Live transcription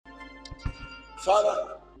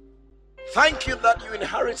Father, thank you that you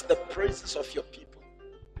inherit the praises of your people.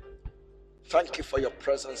 Thank you for your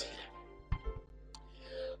presence here.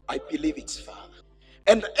 I believe it's Father.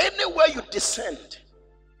 And anywhere you descend,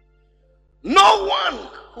 no one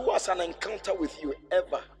who has an encounter with you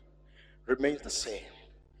ever remains the same.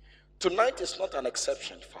 Tonight is not an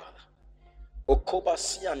exception, Father. Okoba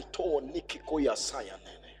sianto nikikoya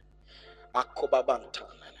sayanene. Akoba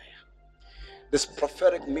bantanene. This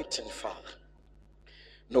prophetic meeting, Father,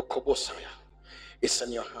 no kobosaya, is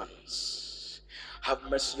in your hands. Have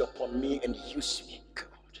mercy upon me and use me, God.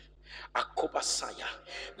 Akobasaya,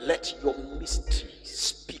 let your mystery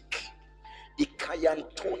speak.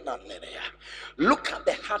 Ikayantona neneya. Look at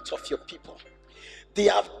the heart of your people. They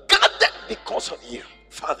have gathered because of you,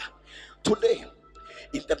 Father. Today,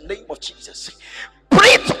 in the name of Jesus,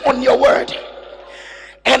 breathe on your word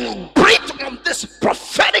and breathe on this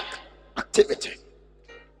prophetic activity,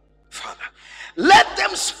 Father. Let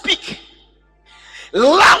them speak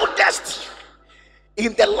loudest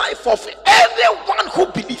in the life of everyone who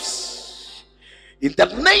believes. In the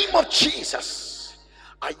name of Jesus.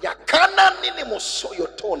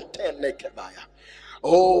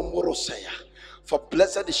 Oh, Moroseya. For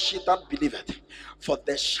blessed is she that believeth, for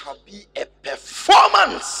there shall be a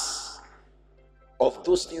performance of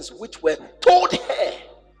those things which were told her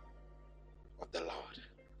of the Lord.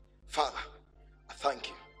 Father, I thank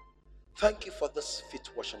you. Thank you for this feet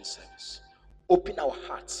washing service. Open our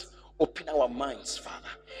hearts, open our minds, Father.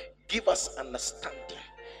 Give us understanding.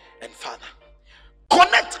 And Father,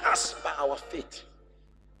 connect us by our faith.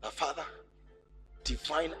 Father,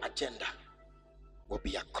 divine agenda will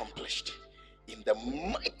be accomplished in the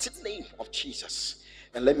mighty name of Jesus.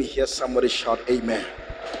 And let me hear somebody shout amen.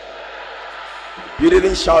 You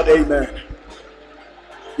didn't shout amen.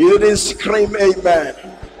 You didn't scream amen.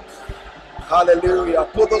 Hallelujah.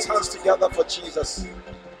 Put those hands together for Jesus,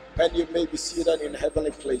 and you may be seated in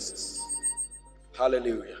heavenly places.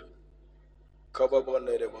 Hallelujah.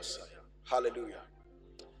 Hallelujah.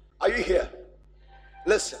 Are you here?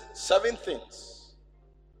 Listen, 7 things.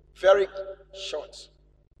 Very short.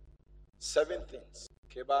 7 things.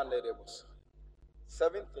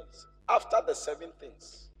 7 things. After the 7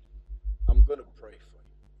 things, I'm going to pray for you.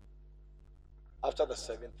 After the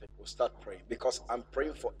 7th thing, we'll start praying, because I'm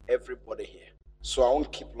praying for everybody here. So I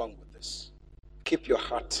won't keep long with this. Keep your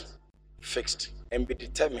heart fixed and be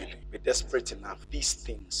determined, be desperate enough. These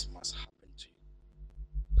things must happen to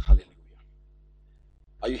you. Hallelujah.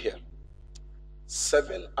 Are you here?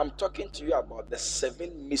 7. I'm talking to you about the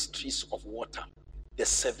 7 mysteries of water. The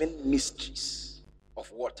 7 mysteries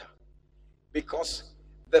of water. Because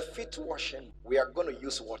the feet washing, we are going to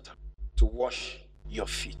use water to wash your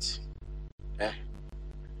feet.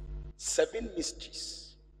 7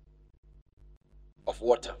 mysteries of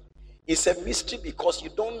water. It's a mystery because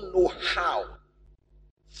you don't know how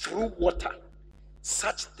through water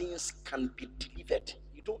such things can be delivered.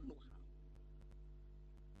 You don't know how.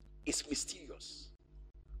 It's mysterious.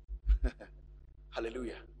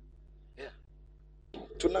 Hallelujah. Yeah.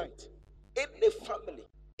 Tonight, any family,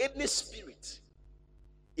 any spirit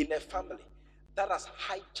in a family that has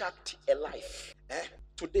hijacked a life,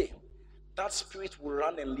 today, that spirit will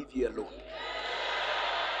run and leave you alone.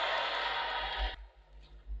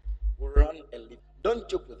 Will run and leave. Don't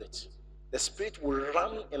joke with it. The spirit will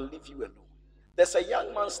run and leave you alone. There's a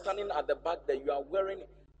young man standing at the back there. You are wearing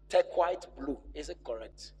turquoise blue. Is it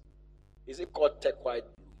correct? Is it called turquoise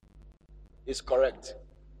blue? It's correct.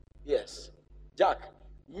 Yes. Jack,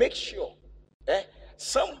 make sure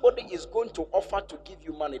somebody is going to offer to give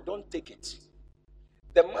you money. Don't take it.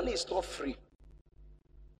 The money is not free.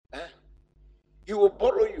 He will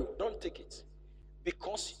borrow you. Don't take it.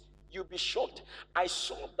 Because you'll be shocked. I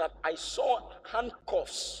saw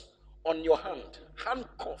handcuffs on your hand.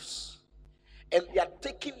 Handcuffs. And they are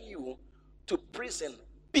taking you to prison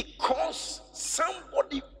because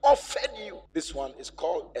somebody offered you. This one is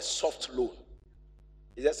called a soft loan.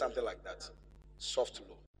 Is there something like that? Soft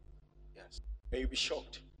loan. Yes. And you'll be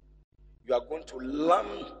shocked. You are going to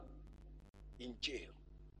land in jail.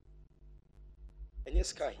 And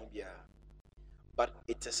yes, but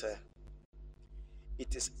it is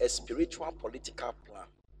a spiritual political plan.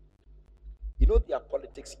 You know, there are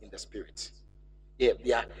politics in the spirit.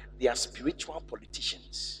 Yeah, they are spiritual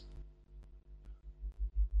politicians.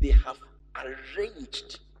 They have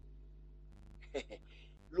arranged.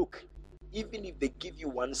 Look, even if they give you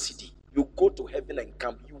 1 cedi, you go to heaven and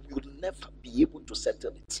come, you will never be able to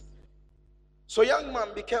settle it. So, young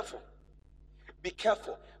man, be careful. Be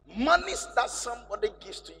careful. Money that somebody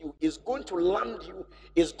gives to you is going to land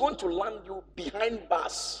you behind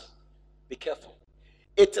bars. Be careful.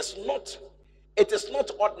 It It is not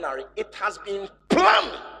ordinary. It has been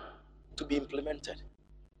planned to be implemented.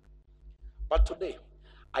 But today,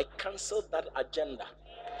 I cancel that agenda.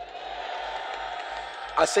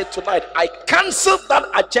 I said tonight, I cancel that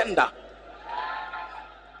agenda.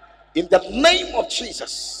 In the name of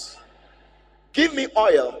Jesus. Give me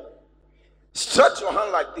oil. Stretch your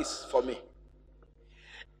hand like this for me.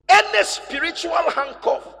 Any spiritual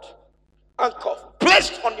handcuff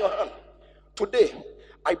placed on your hand, today,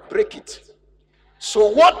 I break it. So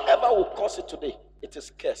whatever will cause it today, it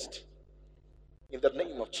is cursed. In the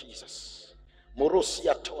name of Jesus.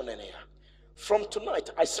 Morosia tonenea. From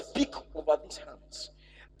tonight, I speak over these hands.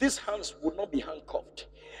 These hands will not be handcuffed.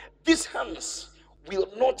 These hands will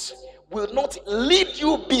not lead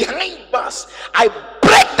you behind bars. I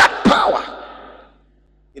break that power.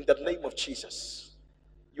 In the name of Jesus.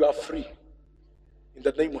 You are free. In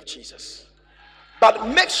the name of Jesus. But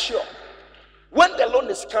make sure, when the loan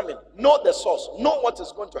is coming, know the source, know what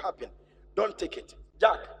is going to happen. Don't take it.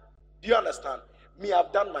 Jack, do you understand? Me,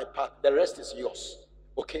 I've done my part. The rest is yours.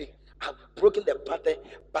 Okay? I've broken the pattern,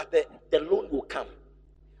 but the loan will come.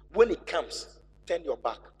 When it comes, turn your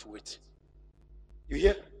back to it. You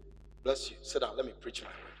hear? Bless you. Sit down. Let me preach my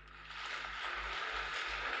word.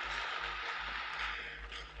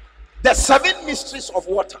 The 7 mysteries of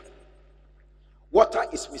water. Water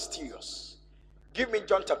is mysterious. Give me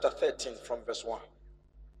John chapter 13 from verse 1.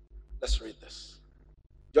 Let's read this.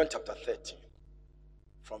 John chapter 13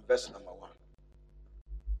 from verse number 1.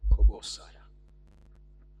 Kobosaya.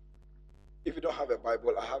 If you don't have a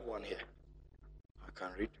Bible, I have one here. I can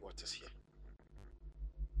read what is here.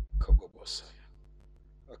 Kobosaya.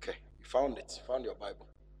 Okay, you found it. You found your Bible.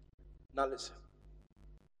 Now listen.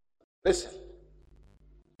 Listen.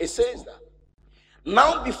 It says that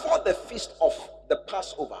now before the feast of the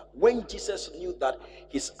Passover, when Jesus knew that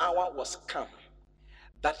his hour was come,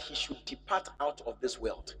 that he should depart out of this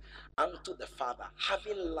world unto the Father,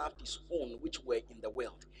 having loved his own which were in the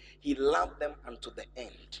world, he loved them unto the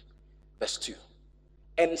end. Verse 2.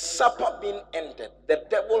 And supper being ended, the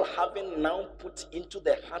devil having now put into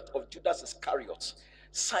the heart of Judas Iscariot,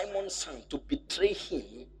 Simon's son, to betray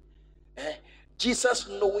him, Jesus,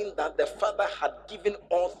 knowing that the Father had given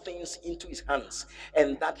all things into his hands,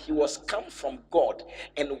 and that he was come from God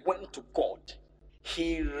and went to God,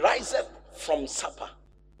 he riseth from supper,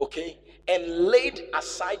 okay, and laid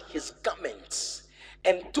aside his garments,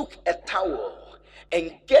 and took a towel,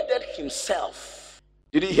 and gathered himself.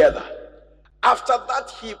 Did you hear that? After that,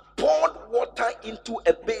 he poured water into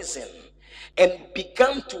a basin, and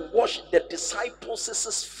began to wash the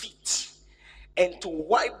disciples' feet, and to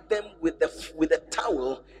wipe them with a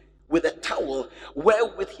towel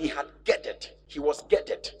wherewith he had gathered. He was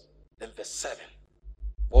gathered. Then verse 7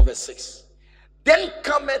 or verse 6. Then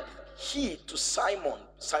cometh he to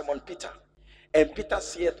Simon Peter, and Peter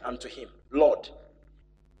saith unto him, Lord,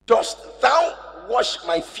 dost thou wash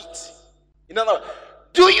my feet? In other words,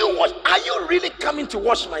 do you wash? Are you really coming to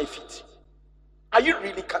wash my feet? Are you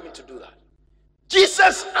really coming to do that?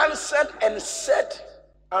 Jesus answered and said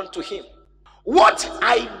unto him, what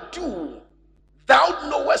I do, thou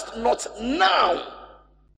knowest not now.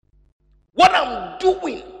 What I'm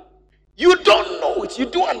doing, you don't know it. You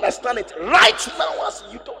don't understand it. Right now, as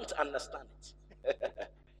you don't understand it.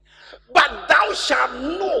 But thou shalt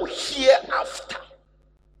know hereafter.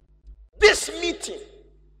 This meeting,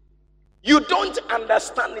 you don't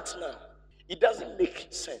understand it now. It doesn't make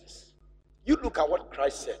sense. You look at what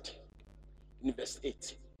Christ said in verse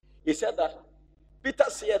 8. He said that Peter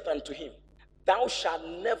saith unto him, thou shalt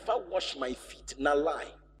never wash my feet. Now lie.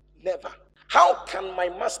 Never. How can my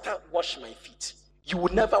master wash my feet? You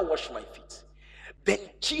will never wash my feet. Then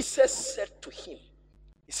Jesus said to him,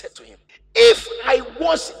 he said to him, if I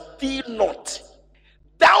wash thee not,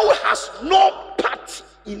 thou hast no part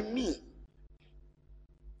in me.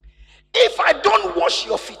 If I don't wash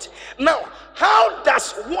your feet. Now, how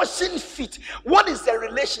does washing feet, what is the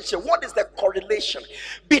relationship? What is the correlation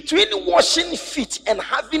between washing feet and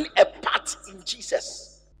having a part in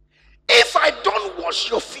Jesus? If I don't wash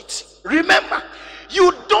your feet, remember,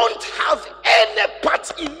 you don't have any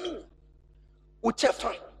part in me.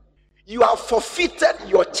 Uchefa, you have forfeited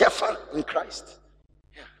your chefa in Christ.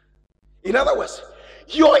 In other words,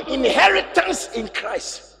 your inheritance in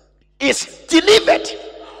Christ is delivered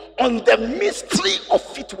on the mystery of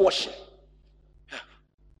feet washing.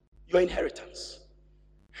 Your inheritance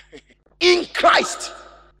in Christ.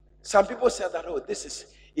 Some people say that, oh, this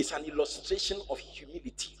is an illustration of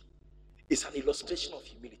humility. It's an illustration of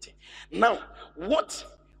humility. Now, what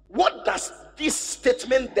does this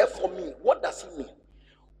statement therefore mean? What does it mean?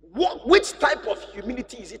 Which type of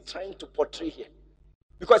humility is it trying to portray here?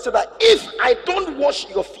 Because it said that if I don't wash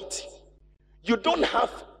your feet, you don't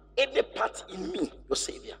have any part in me, your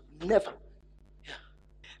Savior. Never. Yeah.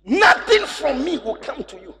 Nothing from me will come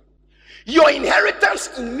to you. Your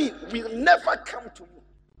inheritance in me will never come to you.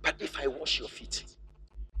 But if I wash your feet,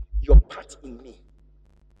 your part in me,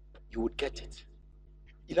 you would get it.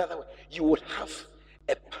 In other words, you would have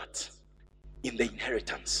a part in the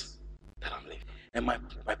inheritance that I'm leaving. And my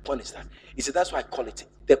point is that, you see, that's why I call it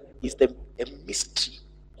a mystery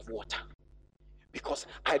of water. Because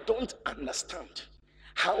I don't understand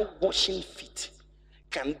how washing feet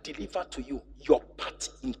can deliver to you your part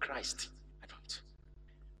in Christ. I don't.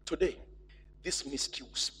 Today, this mystery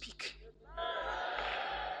will speak.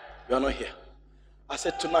 You are not here. I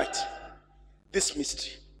said tonight, this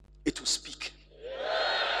mystery, it will speak.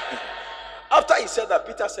 After he said that,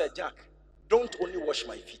 Peter said, Jack, don't only wash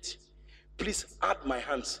my feet. Please add my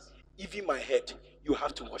hands, even my head. You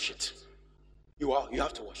have to wash it. You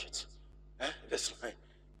have to wash it. Verse 9.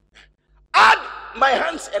 Add my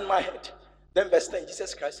hands and my head. Then verse 10,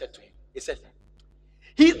 Jesus Christ said to him, he said,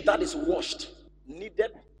 he that is washed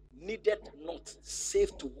needed not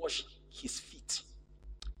save to wash his feet,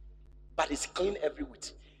 but is clean every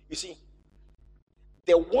whit. You see,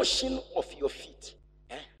 the washing of your feet,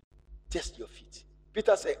 just your feet.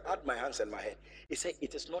 Peter said, add my hands and my head. He said,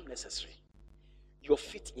 it is not necessary. Your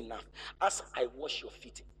feet enough. As I wash your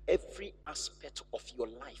feet, every aspect of your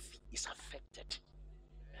life is affected.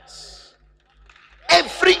 Yes.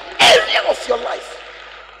 Every area of your life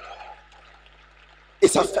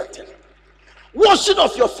is affected. Washing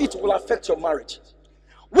of your feet will affect your marriage.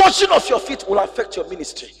 Washing of your feet will affect your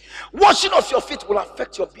ministry. Washing of your feet will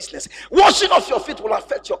affect your business. Washing of your feet will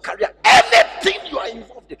affect your career. Anything you are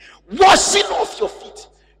involved in. Washing of your feet.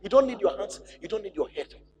 You don't need your hands. You don't need your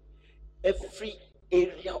head. Every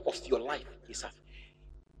area of your life is affected.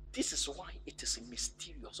 This is why it is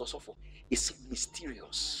mysterious. Also, it's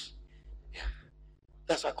mysterious. Yeah.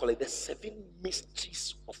 That's why I call it the 7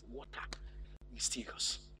 mysteries of water.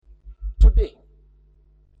 Mysterious. Today,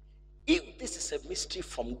 if this is a mystery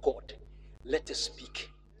from God, let it speak.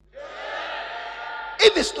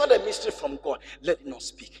 If it's not a mystery from God, let it not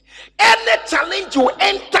speak. Any challenge you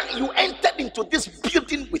entered into this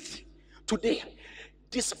building with today,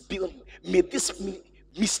 this building, may this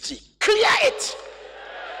mystery clear it.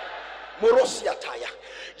 Morosiataya.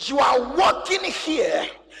 You are walking here.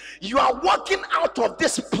 You are walking out of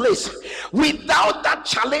this place without that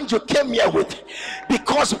challenge you came here with,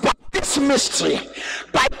 because by this mystery,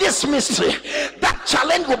 that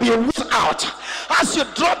challenge will be root out. As you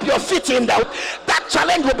drop your feet in that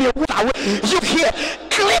challenge will be root out. You here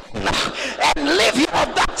clean and live here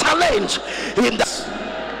of that challenge in the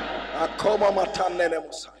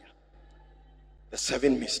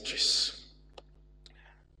 7 mysteries.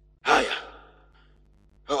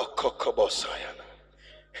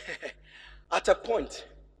 At a point,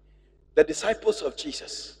 the disciples of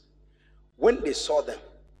Jesus, when they saw them,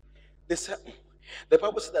 they said, the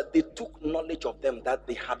Bible says that they took knowledge of them that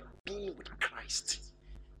they had been with Christ.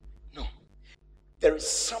 No, there is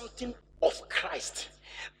something of Christ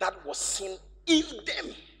that was seen in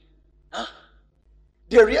them.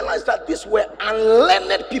 They realized that these were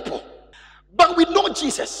unlearned people, but we know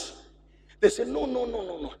Jesus. They said,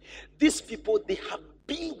 no. These people, they have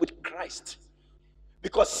been with Christ.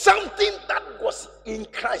 Because something that was in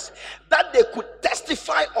Christ that they could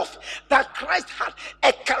testify of, that Christ had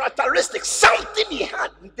a characteristic, something he had,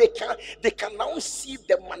 they can now see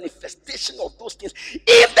the manifestation of those things in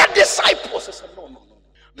the disciples. They said, no.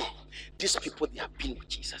 These people, they have been with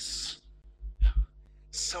Jesus.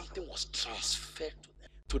 Something was transferred to them.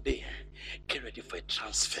 Today, get ready for a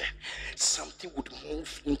transfer. Something would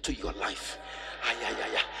move into your life.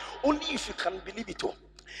 Only if you can believe it all.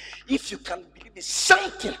 If you can believe it,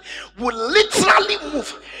 something will literally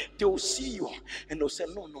move. They will see you and they'll say,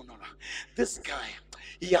 no. This guy,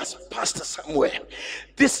 he has passed somewhere.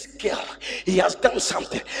 This girl, he has done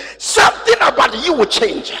something. Something about you will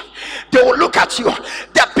change. They will look at you.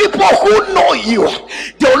 The people who know you,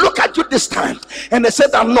 they will look at you this time and they say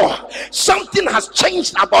that no, something has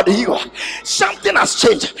changed about you. Something has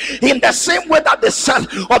changed. In the same way that the son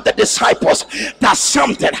of the disciples, that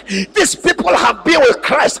something. These people have been with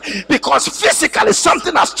Christ because physically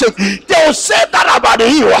something has changed. They will say that about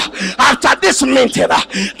you after this meeting,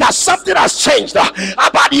 that something has changed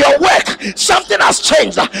about your work. Something has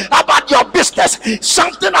changed about your business.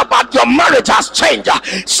 Something about your marriage has changed.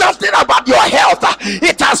 Something about your health,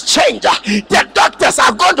 it has changed. The doctors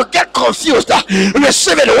are going to get confused.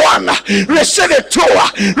 Receive it 1, receive it 2,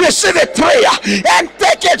 receive it 3, and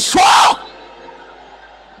take it 4.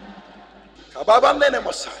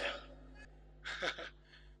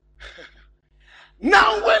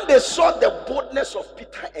 they saw the boldness of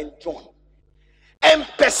Peter and John and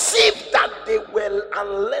perceived that they were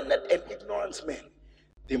unlearned and ignorant men,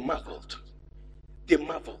 they marveled. They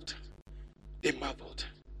marveled. They marveled.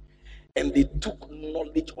 And they took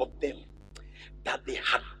knowledge of them that they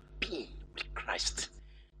had been with Christ.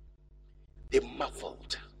 They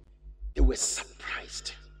marveled. They were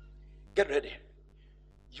surprised. Get ready.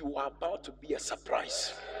 You are about to be a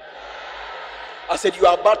surprise. I said, you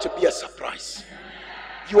are about to be a surprise.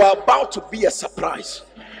 You are about to be a surprise.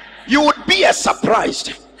 You would be a surprise.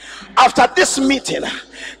 After this meeting,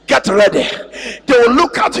 get ready. They will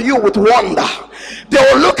look at you with wonder. They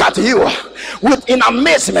will look at you with in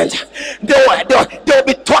amazement. They will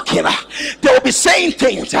be talking. They will be saying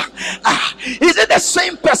things. Is it the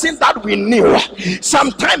same person that we knew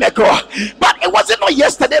some time ago? But it wasn't not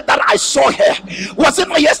yesterday that I saw her. Was it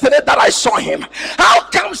not yesterday that I saw him? How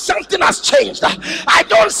come something has changed? I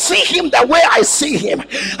don't see him the way I see him.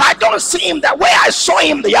 I don't see him the way I saw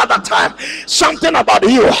him the other time. Something about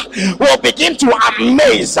you will begin to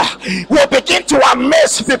amaze. Will begin to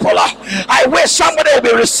amaze people. I wish somebody will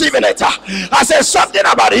be receiving it. I said something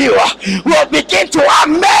about you will begin to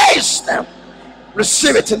amaze them.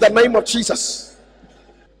 Receive it in the name of Jesus.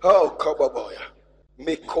 Oh, Koboboya.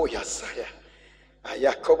 Mikoya Saya.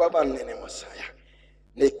 Ayakobaba Nene Messiah.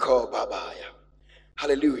 Niko Babaya.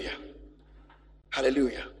 Hallelujah.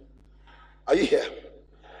 Hallelujah. Are you here?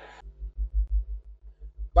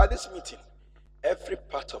 By this meeting, every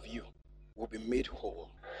part of you will be made whole.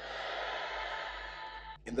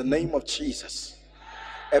 In the name of Jesus,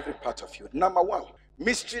 every part of you. Number one,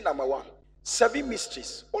 mystery number one. 7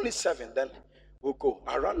 mysteries, only 7, then we'll go.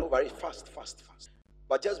 I run over it fast.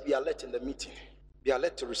 But just be alert in the meeting. Be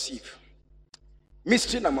alert to receive.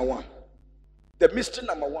 Mystery number one. The mystery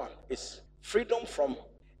number one is freedom from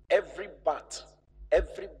every but,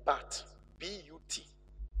 B-U-T,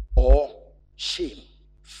 or shame.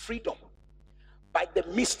 Freedom by the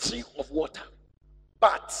mystery of water.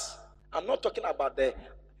 But I'm not talking about the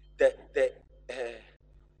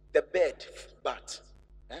bed bat.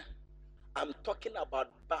 I'm talking about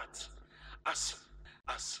bat as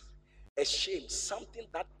a shame, something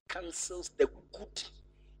that cancels the good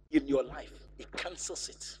in your life. It cancels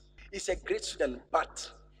it. He's a great student, but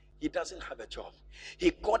he doesn't have a job.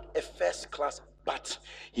 He got a first class, but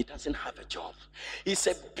he doesn't have a job. He's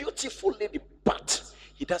a beautiful lady, but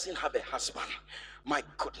he doesn't have a husband. My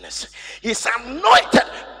goodness. He's anointed,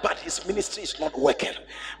 but his ministry is not working.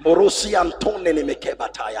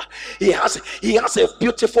 He has a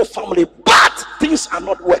beautiful family, but things are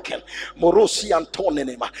not working.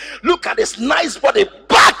 Look at his nice body,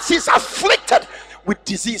 but he's afflicted with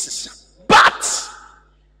diseases. But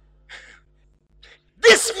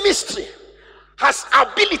this mystery has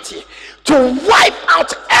ability to wipe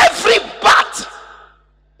out every but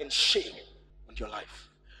and shame on your life.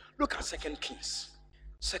 Look at 2 Kings.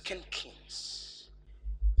 2 Kings.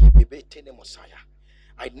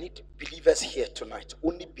 I need believers here tonight.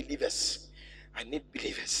 Only believers. I need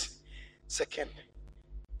believers. 2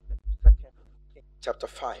 chapter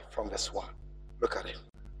 5 from verse 1. Look at it.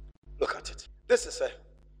 Look at it. This is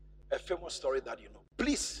a famous story that you know.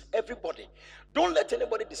 Please, everybody, don't let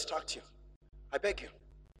anybody distract you. I beg you.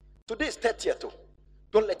 Today is 30th.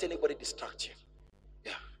 Don't let anybody distract you.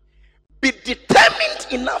 Yeah. Be determined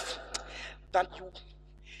enough that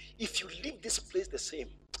if you leave this place the same,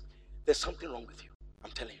 there's something wrong with you.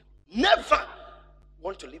 I'm telling you. Never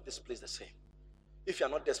want to leave this place the same. If you're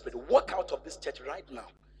not desperate, walk out of this church right now.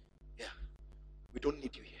 Yeah. We don't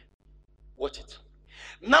need you here. Watch it.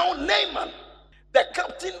 Now Naaman, the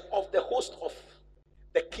captain of the host of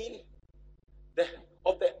the king,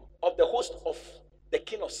 of the host of the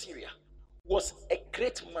king of Syria, was a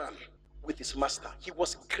great man with his master. He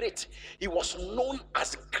was great. He was known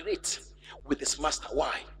as great with his master.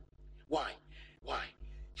 Why?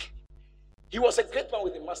 He was a great man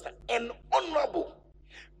with his master and honorable,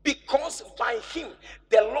 because by him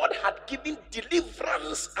the Lord had given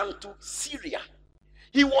deliverance unto Syria.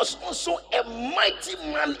 He was also a mighty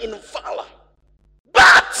man in valor.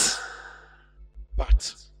 But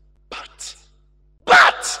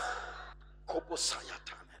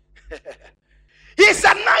he's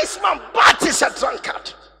a nice man, but he's a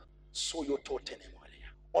drunkard. So you told him,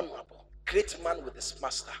 honorable, great man with his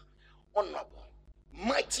master, honorable,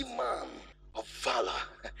 mighty man of valor.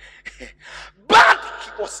 But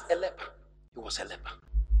he was a leper.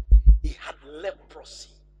 He had leprosy.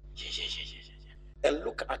 And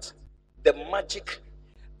look at the magic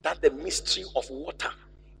that the mystery of water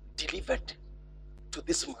delivered to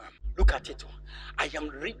this man. Look at it. I am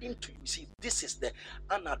reading to you. See, this is the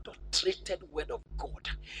unadulterated word of God.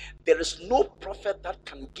 There is no prophet that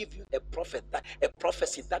can give you a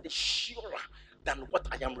prophecy that is surer than what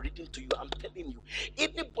I am reading to you. I'm telling you.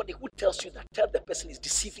 Anybody who tells you that, tell the person is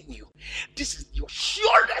deceiving you. This is your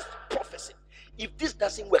surest prophecy. If this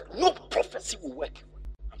doesn't work, no prophecy will work.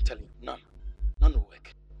 I'm telling you, none. None will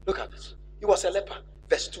work. Look at this. He was a leper.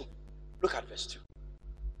 Verse 2. Look at verse 2.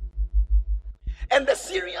 And the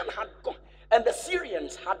Syrians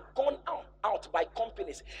had gone out by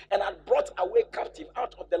companies and had brought away captive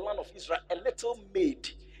out of the land of Israel a little maid,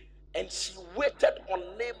 and she waited on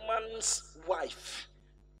Naaman's wife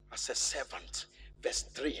as a servant. Verse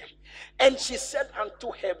 3. And she said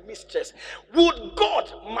unto her mistress, would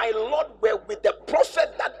God my Lord were with the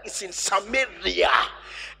prophet that is in Samaria.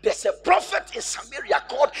 There's a prophet in Samaria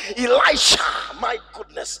called Elisha. My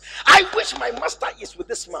goodness, I wish my master is with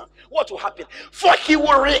this man. What will happen? For he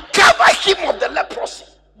will recover him of the leprosy.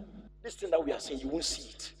 This thing that we are saying, you won't see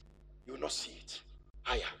it. You will not see it.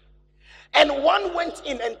 Higher. And one went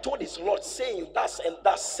in and told his Lord, saying, thus and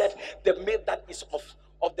thus said the maid that is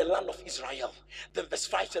of the land of Israel. Then verse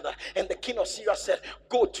 5 said that, and the king of Syria said,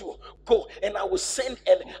 go, and I will send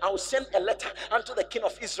a letter unto the king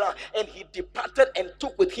of Israel. And he departed and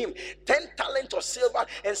took with him 10 talents of silver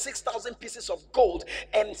and 6,000 pieces of gold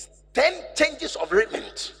and 10 changes of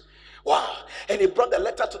raiment. Wow. And he brought the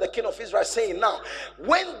letter to the king of Israel, saying, now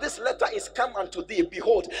when this letter is come unto thee,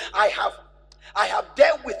 behold, I have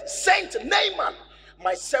therewith sent Naaman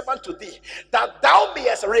my servant to thee, that thou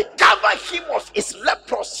mayest recover him of his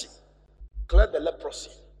leprosy. Clear the leprosy.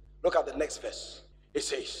 Look at the next verse. It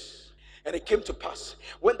says, and it came to pass,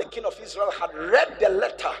 when the king of Israel had read the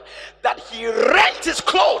letter, that he rent his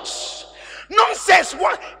clothes. Nonsense.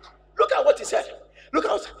 What? Look at what he said. Look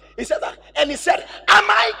at what he said that. And he said, am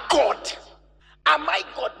I God? Am I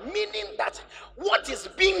God? Meaning that what is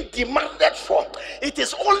being demanded for, it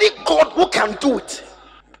is only God who can do it.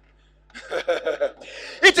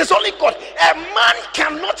 It is only God. A man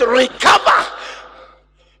cannot recover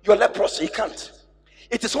your leprosy. He can't.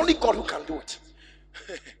 It is only God who can do it.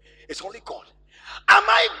 It's only God. Am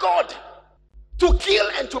I God to kill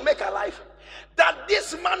and to make alive? That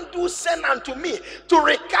this man do send unto me to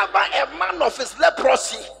recover a man of his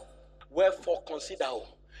leprosy. Wherefore consider,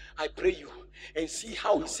 I pray you, and see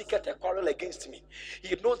how he seeketh a quarrel against me.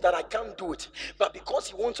 He knows that I can't do it, but because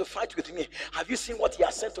he wants to fight with me, have you seen what he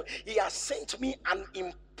has sent to? He has sent me an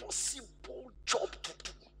impossible job to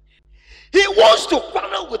do. He wants to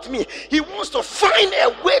quarrel with me. He wants to find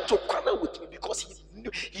a way to quarrel with me because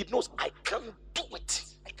he knows I can't do it.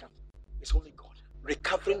 I can't. It's only God.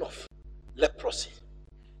 Recovering of leprosy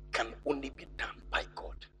can only be done by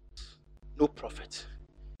God. No prophet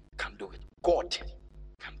can do it. God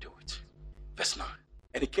can do it. Verse 9.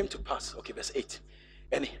 And it came to pass. Okay, verse 8.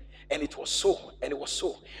 And it was so. And it was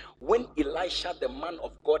so. When Elisha, the man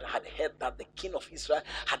of God, had heard that the king of Israel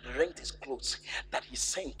had rent his clothes, that he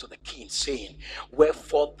sent to the king, saying,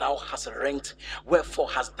 wherefore hast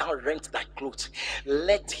thou rent thy clothes?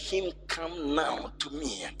 Let him come now to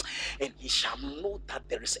me, and he shall know that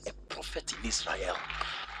there is a prophet in Israel.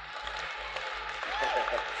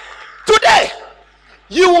 Today,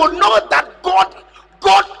 you will know that God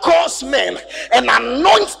calls men and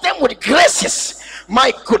anoints them with graces.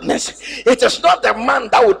 My goodness, it is not the man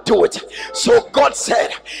that will do it. So God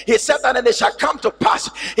said, he said that, and it shall come to pass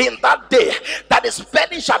in that day that his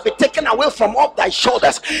burden shall be taken away from off thy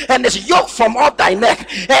shoulders, and his yoke from off thy neck,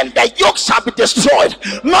 and the yoke shall be destroyed,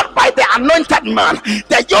 not by the anointed man.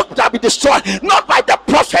 The yoke shall be destroyed, not by the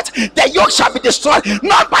prophet. The yoke shall be destroyed,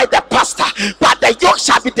 not by the pastor, but the yoke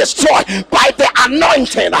shall be destroyed by the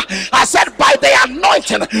anointing. I said, by the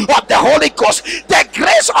anointing of the Holy Ghost. The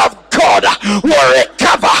grace of God will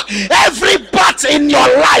recover every part in your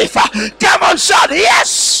life. Come on, shout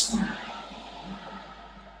yes.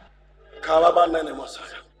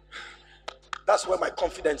 That's where my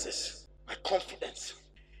confidence is. My confidence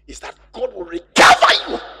is that God will recover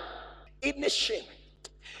you. Any shame,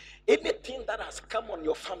 anything that has come on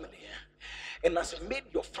your family and has made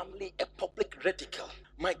your family a public ridicule.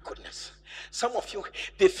 My goodness. Some of you,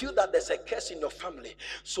 they feel that there's a curse in your family,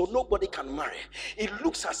 so nobody can marry. It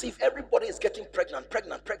looks as if everybody is getting pregnant,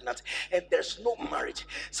 and there's no marriage.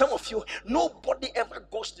 Some of you, nobody ever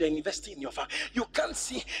goes to the university in your family. You can't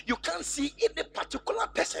see any particular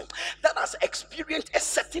person that has experienced a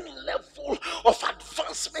certain level of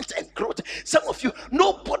advancement and growth. Some of you,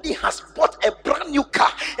 nobody has bought a brand new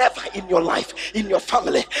car ever in your life, in your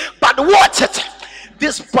family. But watch it.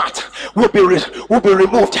 This part will be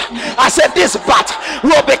removed. I said this bat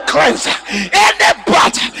will be cleansed. Any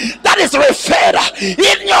bat that is referred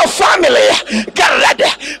in your family, get ready.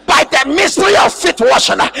 By the mystery of feet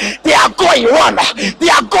washing, they are going 1, they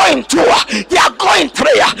are going 2, they are going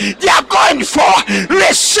 3, they are going 4.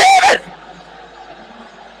 Receive it.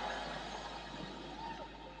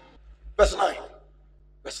 Verse 9.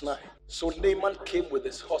 Verse 9. So Naaman came with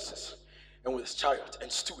his horses and with his chariot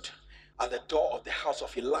and stood at the door of the house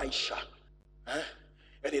of Elisha.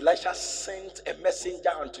 And Elisha sent a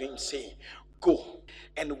messenger unto him, saying, go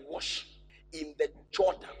and wash in the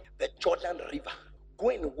Jordan River. Go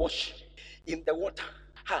and wash in the water.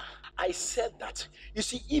 I said that. You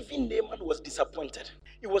see, even Naaman was disappointed.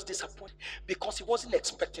 He was disappointed because he wasn't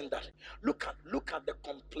expecting that. Look at the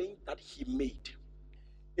complaint that he made.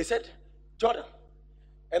 He said, Jordan,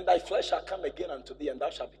 and thy flesh shall come again unto thee, and thou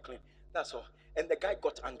shalt be clean. That's all. And the guy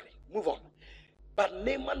got angry. Move on. But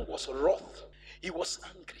Naaman was wroth. He was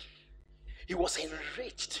angry. He was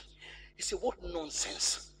enraged. He said, what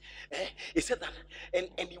nonsense. He said that,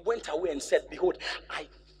 and he went away and said, behold, I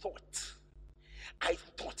thought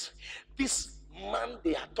this man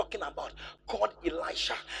they are talking about, called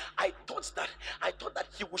Elisha, I thought that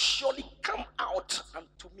he would surely come out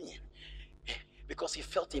unto me. Because he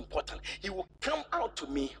felt important. He will come out to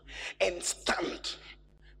me and stand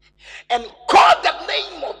and call the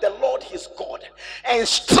name of the Lord his God and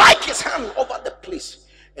strike his hand over the place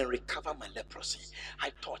and recover my leprosy.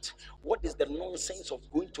 I thought, what is the nonsense of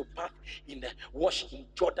going to bath in the wash in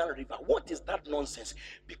Jordan River? What is that nonsense?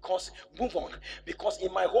 Because, move on, because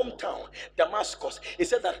in my hometown, Damascus, he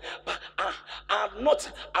said that are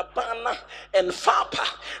not Abana and Pharpar,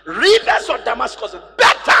 rivers of Damascus,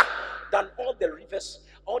 better than all the rivers,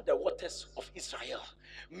 all the waters of Israel.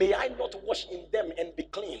 May I not wash in them and be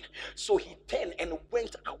clean? So he turned and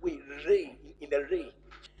went away in the rain.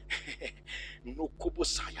 No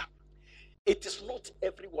Kobosaya. It is not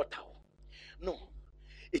every water. No,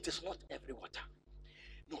 it is not every water.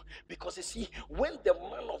 No, because you see, when the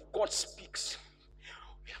man of God speaks,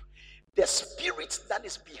 the spirit that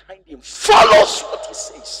is behind him follows what he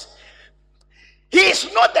says. He is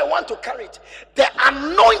not the one to carry it. The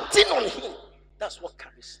anointing on him, that's what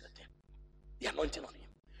carries the thing. The anointing on him.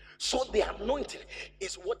 So the anointing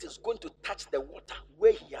is what is going to touch the water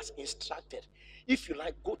where he has instructed. If you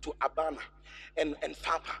like, go to Abana and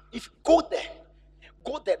Pharpar. If go there.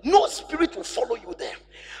 No spirit will follow you there.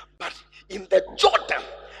 But in the Jordan,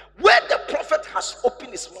 where the prophet has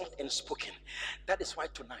opened his mouth and spoken, that is why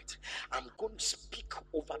tonight I'm going to speak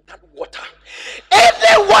over that water.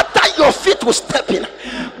 Any water your feet will step in,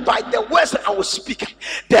 by the words I will speak,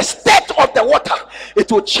 the state of the water,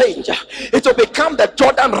 it will change. It will become the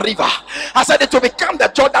Jordan River. I said it will become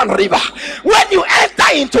the Jordan River. When you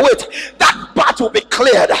enter into it, that part will be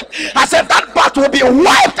cleared. I said that part will be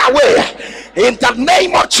wiped away in the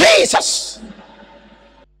name of Jesus.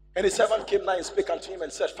 And his servant came now and spake unto him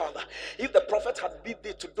and said, Father, if the prophet had bid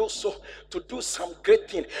thee to do so, to do some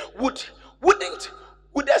great thing, wouldest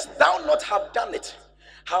thou not have done it?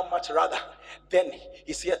 How much rather? Then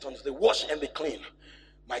he said unto the wash and be clean.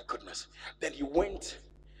 My goodness. Then went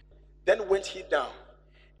he down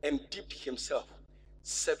and dipped himself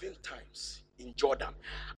 7 times in Jordan,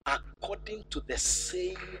 according to the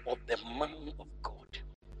saying of the man of God.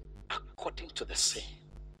 According to the saying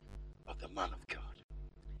of the man of God.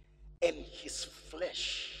 And his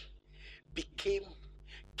flesh came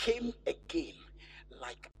again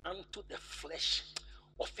like unto the flesh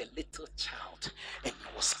of a little child, and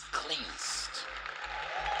he was cleansed.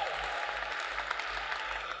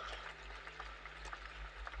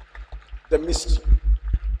 The mystery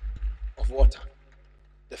of water.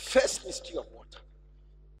 The first mystery of water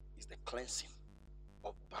is the cleansing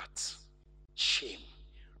of bad, shame,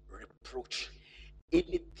 reproach,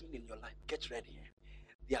 anything in your life. Get ready.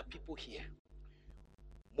 There are people here.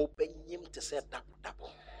 To say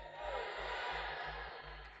double.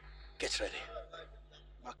 Get ready.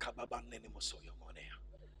 Makababa nene mosoyo monea.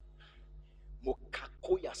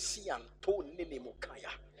 Mokakoya sianto nene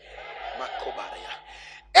mokaya. Makobaraya.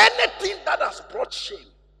 Anything that has brought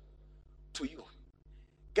shame to you,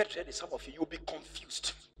 get ready. Some of you, you'll be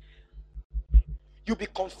confused. You'll be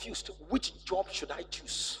confused. Which job should I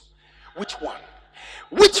choose? Which one?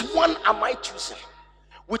 Which one am I choosing?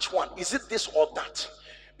 Which one? Is it this or that?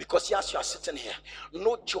 Because yes, you are sitting here,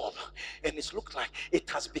 no job, and it's looked like it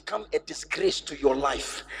has become a disgrace to your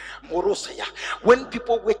life. Morosaya. When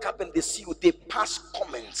people wake up and they see you, they pass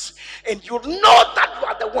comments, and you know that you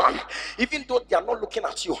are the one, even though they are not looking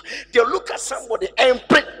at you. They look at somebody and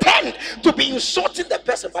pretend to be insulting the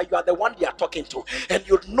person, but you are the one they are talking to, and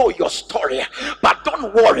you know your story. But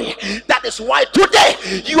don't worry, that is why today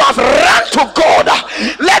you have run to God.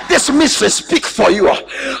 Let this mystery speak for you.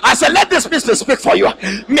 I said, let this mystery speak for you.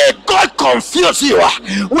 May God confuse you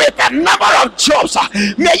with a number of jobs.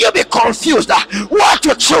 May you be confused what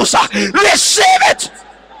to choose. Receive it.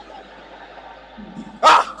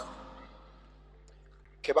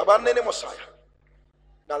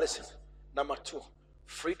 Now listen. Number 2,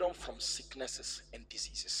 freedom from sicknesses and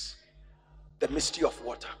diseases. The mystery of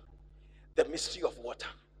water. The mystery of water.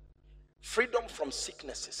 Freedom from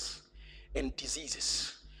sicknesses and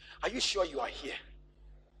diseases. Are you sure you are here?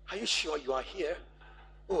 Are you sure you are here?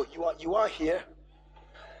 Oh, you are here.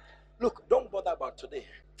 Look, don't bother about today.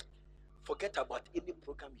 Forget about any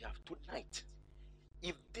program you have tonight.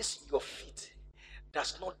 If this your feet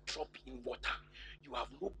does not drop in water, you have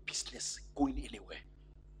no business going anywhere.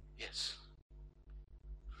 Yes.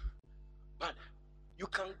 But you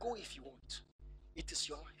can go if you want. It is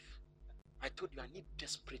your life. I told you I need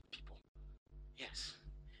desperate people. Yes.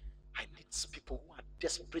 I need people who are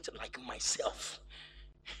desperate like myself.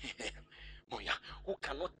 Who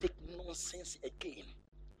cannot take nonsense again.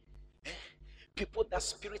 People that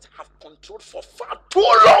spirit have controlled for far too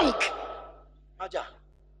long. Aja,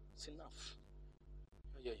 it's enough.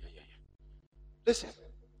 Yeah. Listen,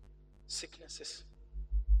 sicknesses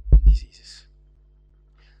and diseases.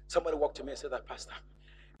 Somebody walked to me and said that, Pastor,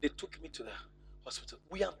 they took me to the hospital.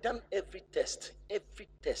 We have done every test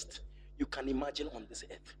you can imagine on this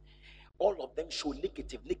earth. All of them show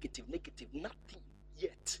negative, nothing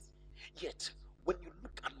yet. Yet, when you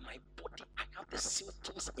look at my body, I have the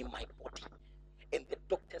symptoms in my body, and the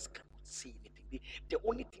doctors cannot say anything. The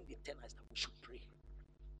only thing they tell us is that we should pray.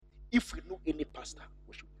 If we know any pastor,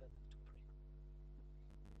 we should tell them to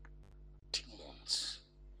pray. Demons,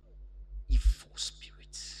 evil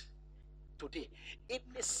spirits. Today,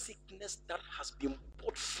 any sickness that has been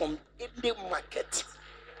bought from any market,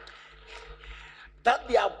 that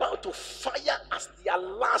they are about to fire as their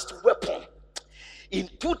last weapon in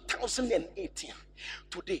 2018,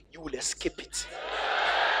 today you will escape it.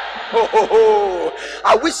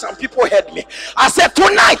 I wish some people heard me. I said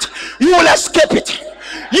tonight you will escape it.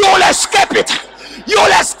 You will escape it. You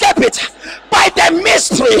will escape it by the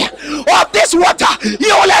mystery of this water.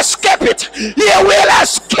 You will escape it. You will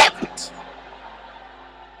escape it.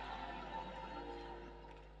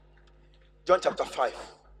 John chapter 5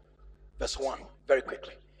 verse 1, very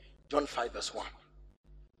quickly. John 5 verse 1.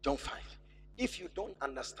 John 5. If you don't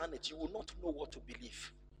understand it, you will not know what to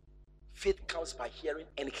believe. Faith comes by hearing,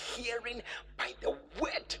 and hearing by the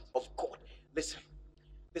word of God. Listen,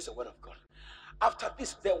 this is the word of God. After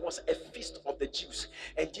this, there was a feast of the Jews,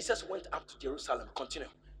 and Jesus went up to Jerusalem. Continue.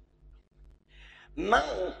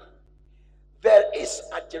 Now, there is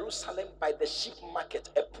at Jerusalem by the sheep market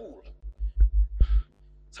a pool.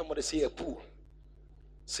 Somebody say a pool.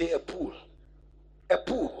 Say a pool. A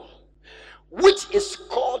pool, which is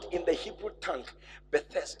called in the Hebrew tongue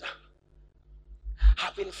Bethesda,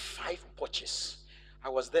 having 5 porches. I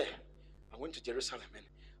was there. I went to Jerusalem and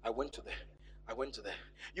I went to there.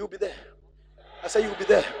 You'll be there. I said you'll be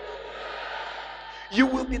there. You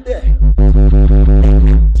will be there.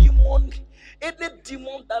 Any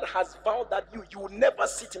demon that has vowed that you will never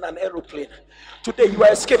sit in an aeroplane, today you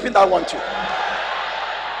are escaping that one too.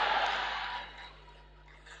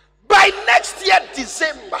 By next year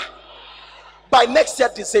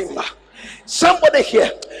December, somebody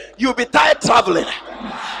here, you'll be tired traveling.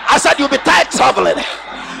 I said you'll be tired traveling.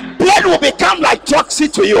 Blood will become like toxin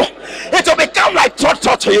to you. It will become like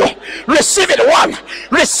torture to you. Receive it 1,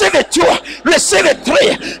 receive it 2, receive it 3,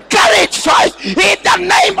 carry it 5 in the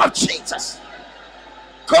name of Jesus.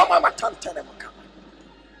 Come on,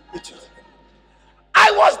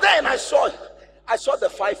 I was there and I saw the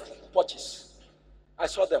 5 porches. I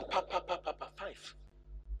saw them, 5.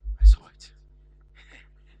 I saw it.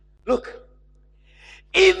 Look,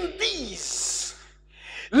 in these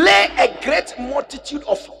lay a great multitude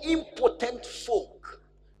of impotent folk,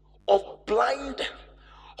 of blind,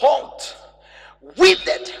 halt,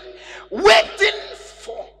 withered, waiting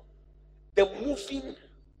for the moving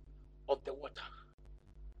of the water,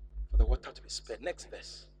 for the water to be spared. Next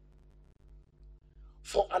verse.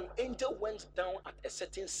 For an angel went down at a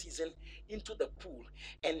certain season into the pool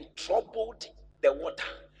and troubled the water.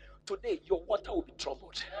 Today, your water will be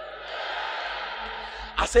troubled.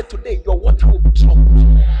 I said today, your water will be troubled.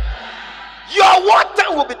 Your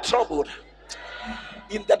water will be troubled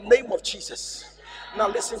in the name of Jesus. Now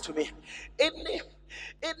listen to me. Any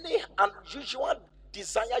unusual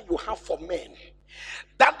desire you have for men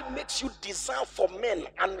that makes you desire for men,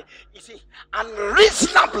 and you see,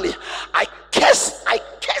 unreasonably, I curse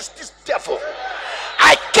this devil.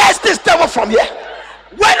 I curse this devil from here.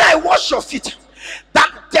 When I wash your feet,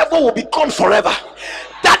 that devil will be gone forever.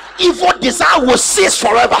 That evil desire will cease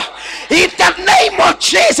forever. In the name of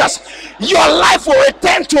Jesus, your life will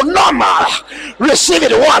return to normal. Receive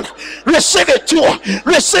it, 1, receive it, 2,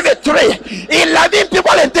 receive it, 3. 11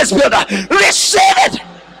 people in this building, receive it.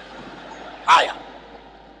 Higher.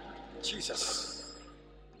 Jesus.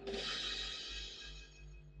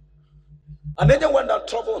 And then they went down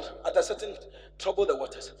troubled at a certain trouble the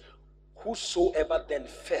waters. Whosoever then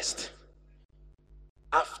first,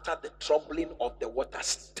 after the troubling of the water,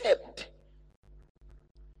 stepped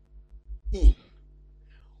in,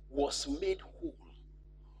 was made whole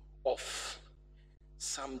of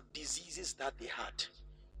some diseases that they had,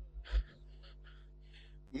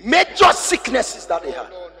 major sicknesses that they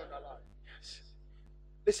had.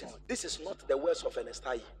 Listen, this is not the words of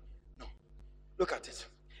Enestai. No, look at it.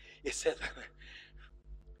 It said,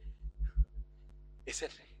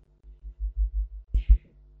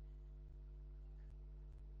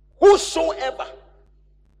 whosoever.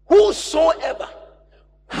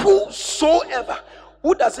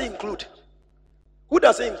 Who does it include? Who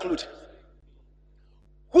does it include?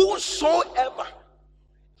 Whosoever.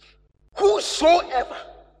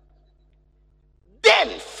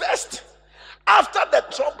 Then first, after the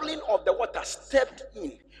troubling of the water, stepped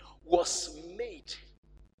in, was made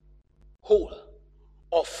whole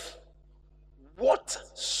of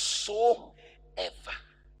whatsoever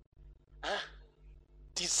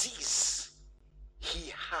disease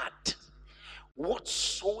he had.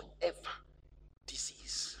 Whatsoever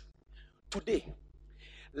disease. Today,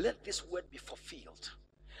 let this word be fulfilled.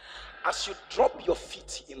 As you drop your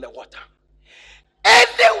feet in the water,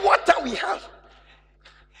 any water we have,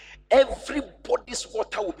 everybody's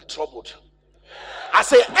water will be troubled. I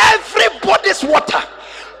say everybody's water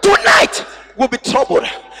tonight will be troubled,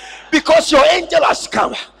 because your angel has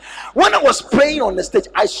come. When I was praying on the stage,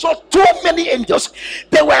 I saw too many angels.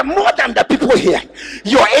 There were more than the people here.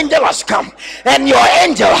 Your angel has come, and your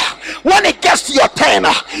angel, when it gets to your turn,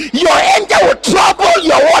 your angel will trouble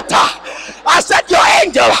your water. I said your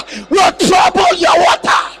angel will trouble your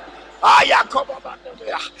water.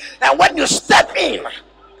 And when you step in,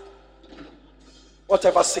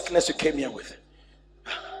 whatever sickness you came here with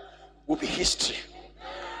will be history.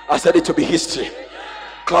 I said it will be history.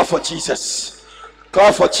 Clap for Jesus.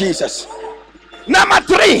 Clap for Jesus. Number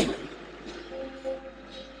 3.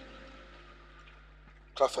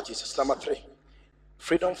 Clap for Jesus. Number 3.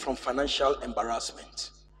 Freedom from financial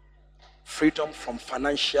embarrassment. Freedom from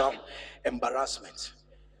financial embarrassment.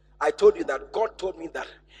 I told you that God told me that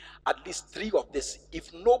at least 3 of this,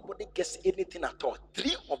 if nobody gets anything at all,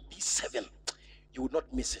 3 of these 7, you will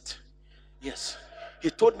not miss it. Yes. He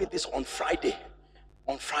told me this on Friday.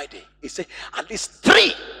 On Friday. He said at least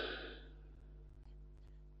 3.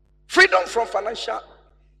 Freedom from financial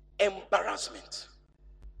embarrassment.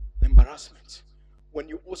 Embarrassment. When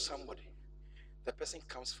you owe somebody, the person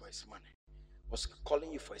comes for his money, was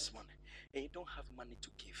calling you for his money, and you don't have money to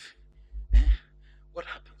give. What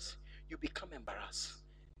happens? You become embarrassed.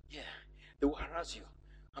 Yeah, they will harass you.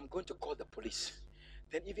 I'm going to call the police.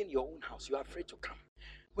 Then even your own house, you are afraid to come.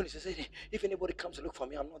 When you say, if anybody comes to look for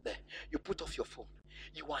me, I'm not there. You put off your phone.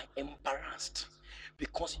 You are embarrassed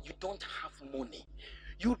because you don't have money.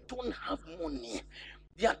 You don't have money.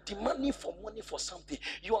 They are demanding for money for something.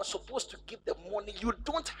 You are supposed to give them money. You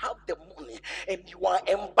don't have the money, and you are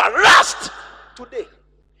embarrassed today.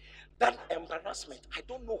 That embarrassment, I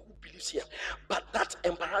don't know who believes here, but that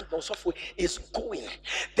embarrassment also is going.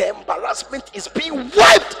 The embarrassment is being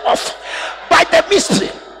wiped off by the mystery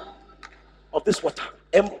of this water.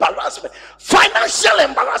 Embarrassment, financial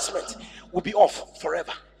embarrassment will be off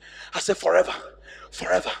forever. I say forever,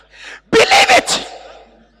 forever. Believe it.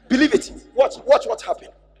 Believe it. Watch what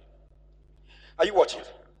happened. Are you watching?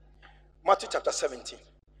 Matthew chapter 17.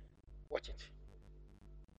 Watch it.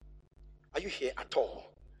 Are you here at all?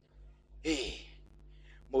 Hey,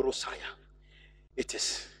 Morosiah. It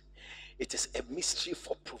is a mystery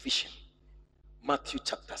for provision. Matthew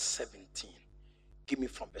chapter 17. Give me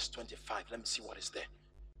from verse 25. Let me see what is there.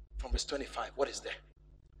 From verse 25, what is there?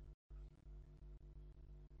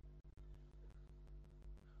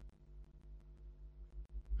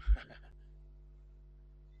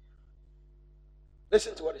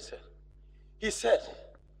 Listen to what he said. He said,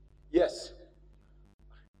 yes.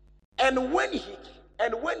 And when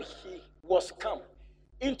And when he was come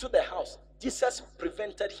into the house, Jesus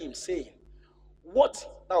prevented him, saying,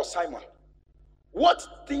 What thou, Simon?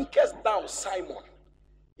 What thinkest thou, Simon?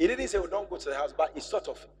 He didn't say, don't go to the house, but he sort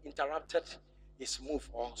of interrupted his move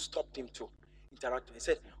or stopped him to interact. He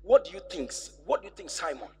said, What do you think? What do you think,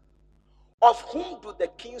 Simon? Of whom do the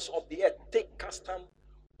kings of the earth take custom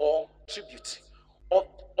or tribute? Of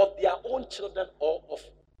their own children or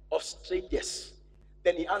of strangers?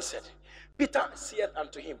 Then he answered, Peter saith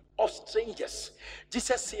unto him, Of strangers.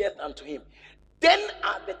 Jesus saith unto him, Then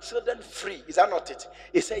are the children free. Is that not it?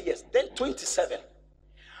 He said, Yes. Then 27.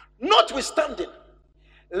 Notwithstanding,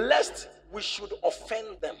 lest we should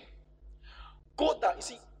offend them. Go down. You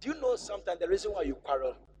see, do you know sometimes the reason why you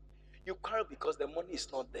quarrel? You quarrel because the money is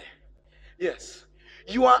not there. Yes.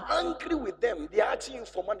 You are angry with them. They are asking you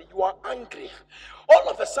for money. You are angry. All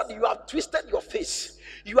of a sudden, you have twisted your face.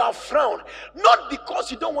 You have frowned. Not because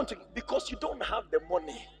you don't want to, because you don't have the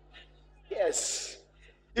money. Yes.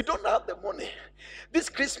 You don't have the money. This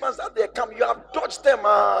Christmas that they come, you have dodged them.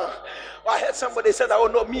 I heard somebody said, Oh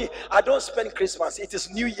no, me, I don't spend Christmas. It is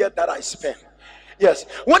New Year that I spend. Yes.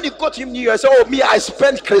 When you go to him New Year, say, Oh, me, I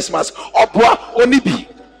spend Christmas. Onibi.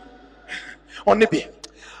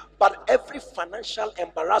 But every financial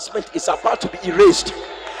embarrassment is about to be erased.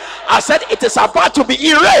 I said it is about to be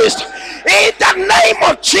erased in the name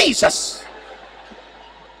of Jesus.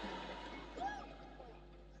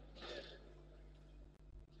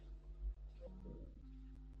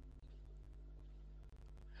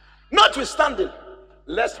 Notwithstanding,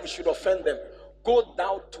 lest we should offend them, go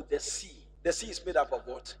down to the sea. The sea is made up of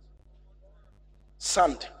what?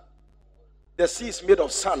 Sand. The sea is made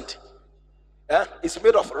of sand. It's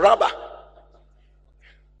made of rubber.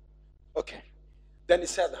 Okay. Then he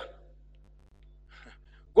said that.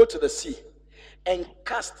 Go to the sea and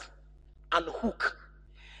cast an hook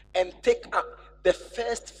and take up the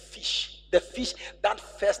first fish, the fish that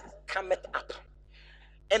first cometh up.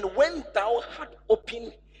 And when thou hast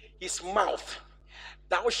opened his mouth,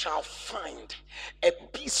 thou shalt find a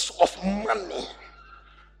piece of money.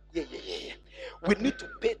 Yeah. We need to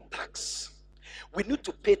pay tax. We need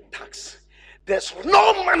to pay tax. There's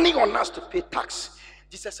no money on us to pay tax.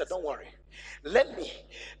 Jesus said, Don't worry. Let me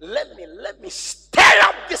stir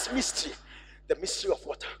up this mystery. The mystery of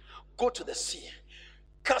water. Go to the sea.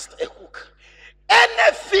 Cast a hook.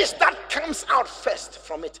 Any fish that comes out first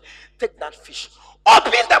from it, take that fish.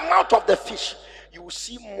 Open the mouth of the fish. You will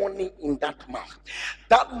see money in that mouth.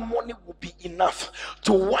 That money will be enough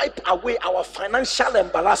to wipe away our financial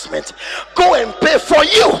embarrassment. Go and pay for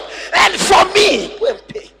you and for me. Go and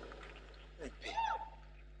pay.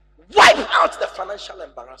 Wipe out the financial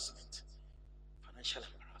embarrassment. Financial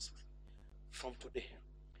embarrassment from today.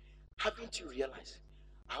 Haven't you realized?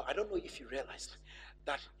 I don't know if you realized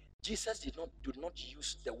that Jesus did not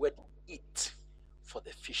use the word eat for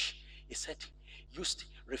the fish. He said,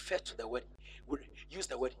 refer to the word, use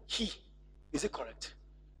the word he. Is it correct?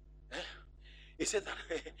 He said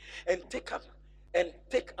that and take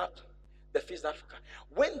up the fish that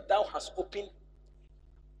when thou hast opened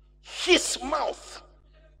his mouth,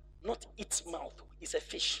 not its mouth, it's a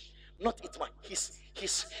fish, not its mouth, his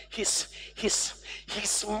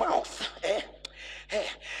mouth.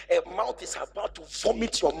 A mouth is about to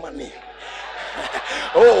vomit your money.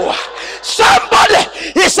 Oh,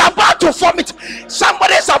 somebody is about to vomit.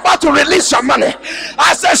 Somebody is about to release your money.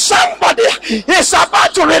 I said somebody is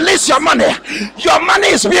about to release your money. Your money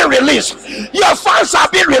is being released. Your funds are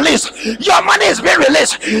being released. Your money is being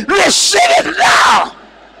released. Receive it now.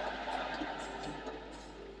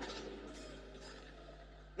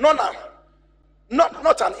 No, now.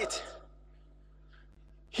 Not an it.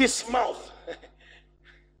 His mouth.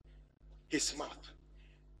 His mouth.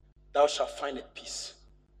 Thou shalt find a piece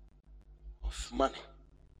of money.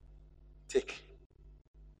 Take.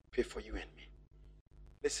 Pay for you and me.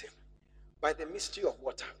 Listen. By the mystery of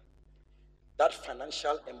water, that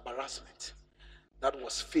financial embarrassment that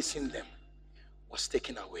was facing them was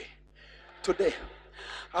taken away. Today,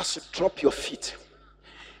 as you drop your feet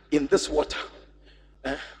in this water,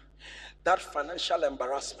 that financial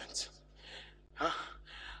embarrassment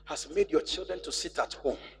has made your children to sit at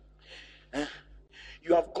home.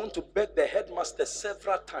 You have gone to beg the headmaster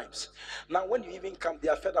several times. Now when you even come, they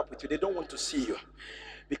are fed up with you. They don't want to see you.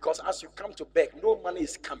 Because as you come to beg, no money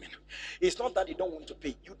is coming. It's not that you don't want to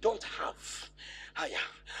pay. You don't have.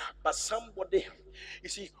 But somebody, you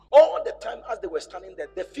see, all the time as they were standing there,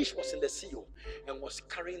 the fish was in the sea and was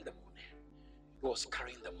carrying the money. He was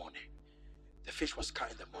carrying the money. The fish was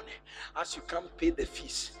carrying the money. As you can't pay the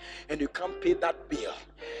fees and you can't pay that bill,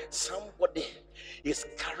 somebody is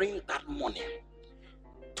carrying that money.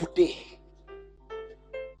 Today,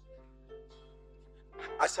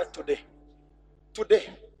 I said today,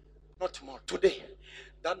 not tomorrow, today,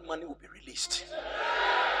 that money will be released.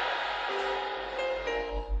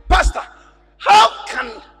 Pastor, how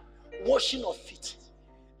can washing of feet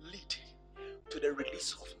lead to the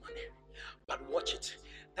release of money? But watch it.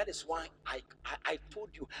 That is why I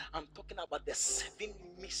told you I'm talking about the 7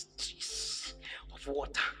 mysteries of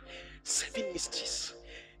water. 7 mysteries.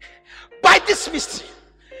 By this mystery,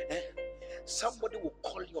 somebody will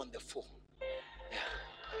call you on the phone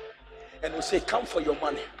and will say, come for your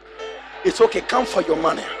money. It's okay, come for your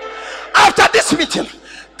money. After this meeting,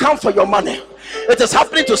 come for your money. It is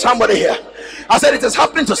happening to somebody here. I said it is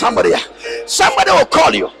happening to somebody here. Somebody will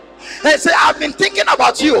call you and say, I've been thinking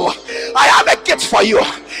about you. I have a gift for you.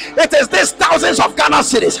 It is this thousands of Ghana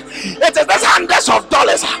cedis. It is this hundreds of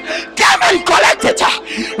dollars. Come and collect it.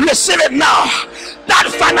 Receive it now. That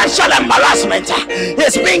financial embarrassment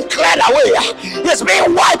is being cleared away. It's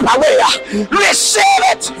being wiped away. Receive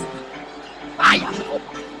it. I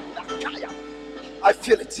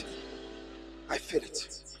feel it. I feel it.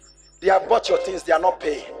 They have bought your things, they are not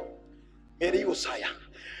paying. Maybe you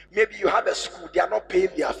have a school, they are not paying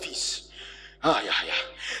their fees.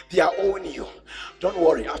 They are owing you. Don't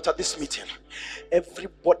worry, after this meeting,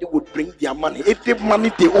 everybody will bring their money. If the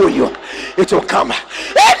money they owe you, it will come.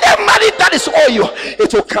 If the money that is owe you,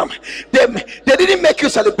 it will come. They didn't make you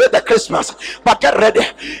celebrate the Christmas, but get ready.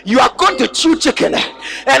 You are going to chew chicken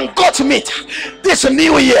and goat meat this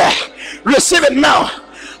new year. Receive it now.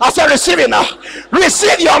 I said receive it now.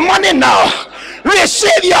 Receive your money now.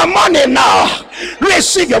 Receive your money now.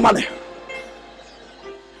 Receive your money.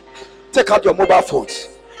 Take out your mobile phones.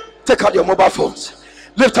 Take out your mobile phones.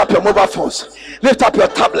 Lift up your mobile phones. Lift up your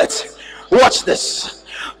tablets. Watch this.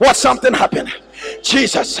 Watch something happen.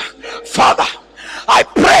 Jesus, Father, I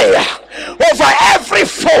pray over every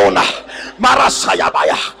phone,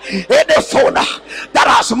 Marasayabaya, any phone that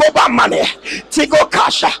has mobile money, Tigo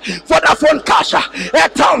Cash, Vodafone Cash,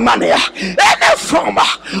 Airtel money, any form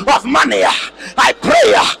of money. I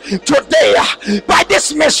pray today by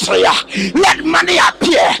this mystery, let money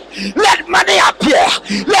appear. Let money appear.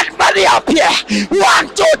 Let money appear.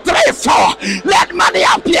 1, 2, 3, 4. Let money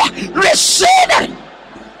appear. Receive it.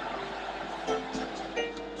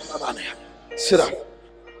 Sit down.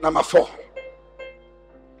 Number 4.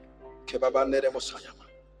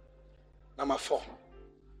 Number 4.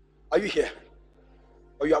 Are you here?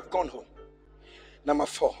 Or you have gone home? Number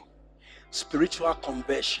 4. Spiritual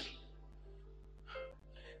conversion.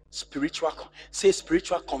 Say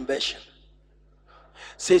spiritual conversion.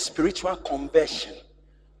 Say spiritual conversion.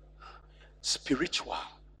 Spiritual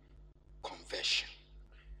conversion.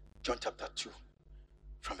 John chapter 2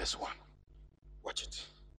 from verse 1. Watch it.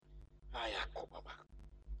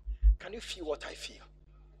 Can you feel what I feel?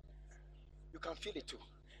 You can feel it too.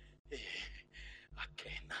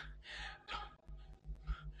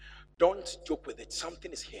 Don't joke with it.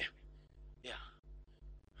 Something is here. Yeah.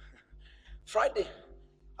 Friday,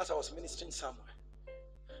 as I was ministering somewhere,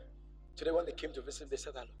 today when they came to visit, they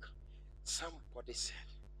said that look, somebody said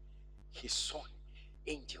he saw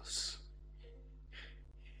angels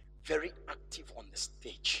very active on the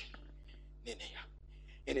stage.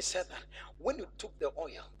 And he said that when you took the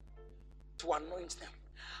oil to anoint them,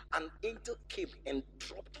 an angel came and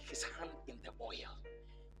dropped his hand in the oil.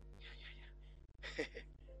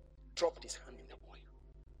 Dropped his hand in the oil.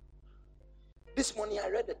 This morning I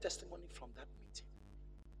read the testimony from that meeting.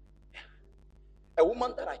 A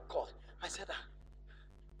woman that I called, I said,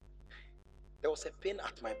 there was a pain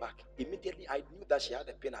at my back. Immediately I knew that she had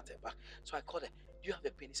a pain at her back. So I called her. Do you have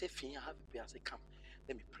a pain? He said, Finn, I have a pain. I said, come,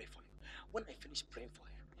 let me pray for you. When I finished praying for her,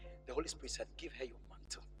 the Holy Spirit said, give her your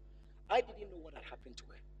mantle. I didn't know what had happened to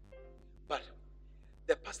her. But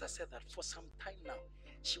the pastor said that for some time now,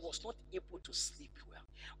 she was not able to sleep well.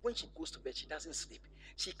 When she goes to bed, she doesn't sleep.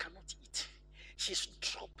 She cannot eat. She's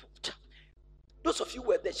dropped. Those of you who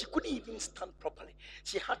were there, she couldn't even stand properly.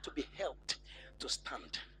 She had to be helped to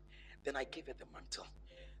stand. Then I gave her the mantle.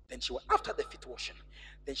 Then she went, after the feet washing,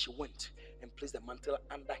 then she went and placed the mantle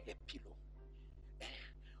under her pillow.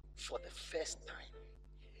 For the first time,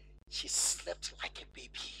 she slept like a baby.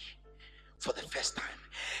 For the first time.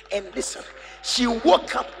 And listen, she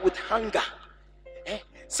woke up with hunger.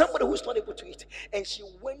 Somebody who's not able to eat. And she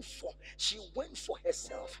went for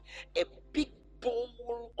herself a big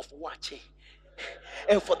bowl of water.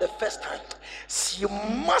 And for the first time, she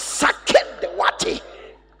massacred the water.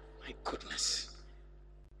 My goodness.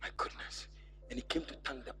 And he came to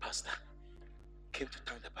thank the pastor. You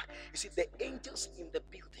see, the angels in the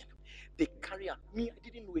building, they carry out. Me, I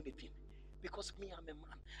didn't know anything. Because me, I'm a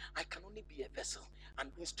man. I can only be a vessel,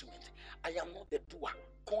 an instrument. I am not the doer.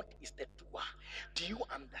 God is the doer. Do you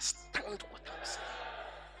understand what I'm saying?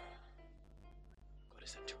 God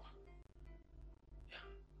is the doer. Yeah.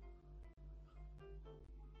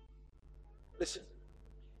 Listen,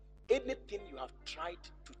 anything you have tried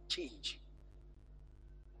to change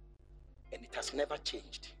and it has never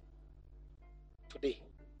changed, today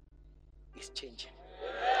is changing.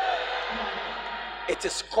 It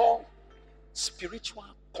is called spiritual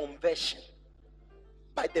conversion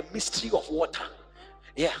by the mystery of water.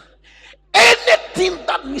 Yeah. Anything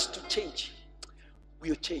that needs to change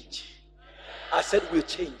will change. I said will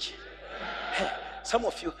change. Some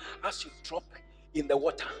of you, as you drop in the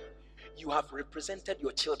water, you have represented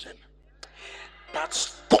your children. That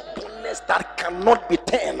stubbornness that cannot be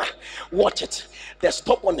turned. Watch it. The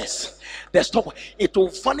stubbornness. It will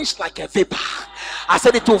vanish like a vapor. I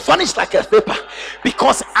said it will vanish like a vapor.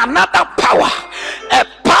 Because another power, a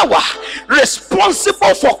power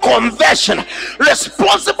responsible for conversion,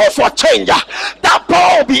 responsible for change, that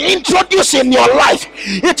power will be introduced in your life.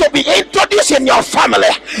 It will be introduced in your family.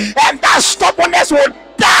 And that stubbornness will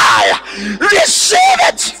die. Receive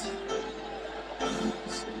it.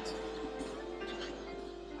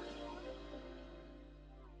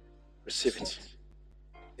 Receive it.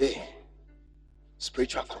 Hey,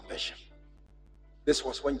 spiritual conversion. This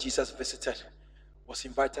was when Jesus was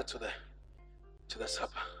invited to the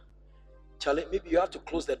supper. Charlie, maybe you have to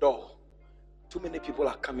close the door. Too many people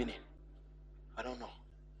are coming in. I don't know.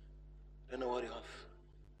 I don't know what you have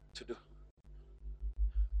to do.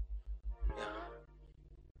 Yeah.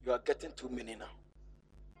 You are getting too many now.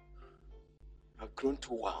 I've grown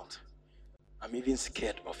too wild. I'm even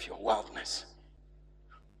scared of your wildness.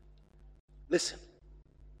 Listen.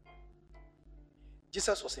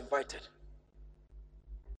 Jesus was invited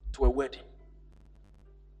to a wedding.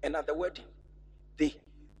 And at the wedding, they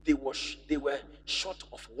were short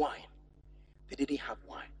of wine. They didn't have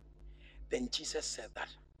wine. Then Jesus said that,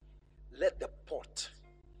 let the pot,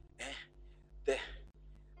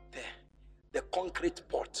 the concrete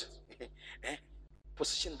pot,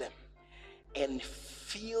 position them and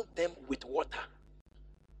fill them with water.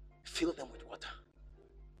 Fill them with water.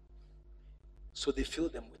 So they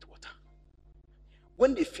filled them with water.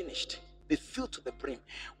 When they finished, they filled to the brim.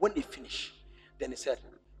 When they finished, then he said,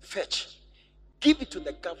 fetch, give it to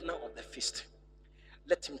the governor of the feast.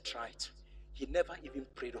 Let him try it. He never even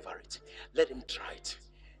prayed over it. Let him try it.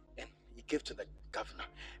 And he gave to the governor.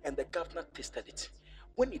 And the governor tasted it.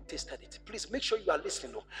 When he tasted it, please make sure you are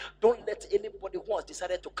listening. Don't let anybody who has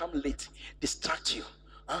decided to come late distract you.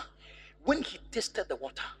 When he tasted the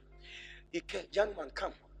water, he said, young man,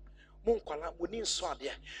 come. You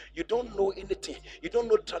don't know anything. You don't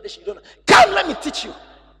know tradition. You don't know. Come, let me teach you.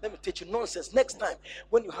 Let me teach you nonsense. Next time,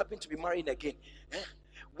 when you happen to be married again,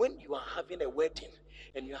 when you are having a wedding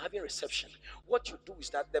and you're having a reception, what you do is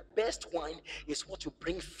that the best wine is what you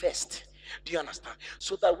bring first. Do you understand?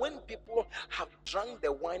 So that when people have drunk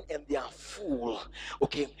the wine and they are full,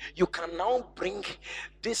 okay, you can now bring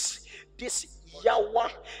this yawa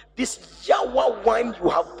wine you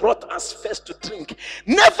have brought us first to drink.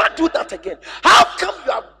 Never do that again. How come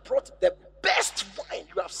you have brought the best wine?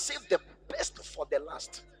 You have saved the best for the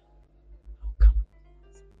last.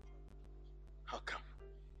 How come?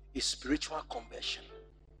 It's spiritual conversion.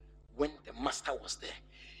 When the master was there,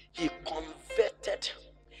 he converted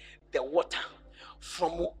the water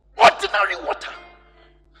from ordinary water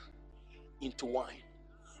into wine.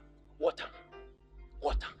 Water.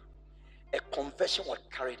 A conversion was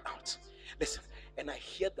carried out. Listen, and I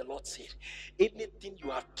hear the Lord say, anything you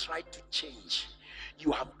have tried to change,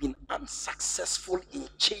 you have been unsuccessful in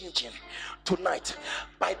changing. Tonight,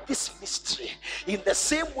 by this mystery, in the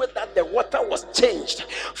same way that the water was changed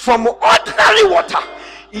from ordinary water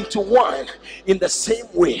into wine, in the same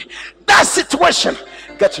way, that situation,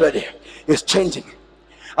 get ready, is changing.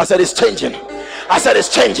 I said it's changing. I said it's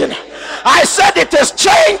changing. I said it is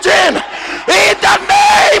changing in the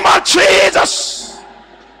name of Jesus.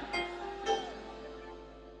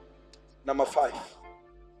 Number 5.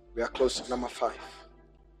 We are close to number 5.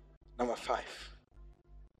 Number 5.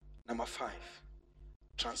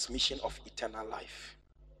 Transmission of eternal life.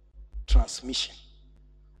 Transmission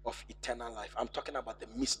of eternal life. I'm talking about the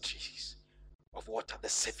mysteries of water, the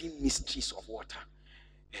 7 mysteries of water.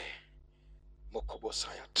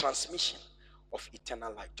 Mokobosaya. Transmission of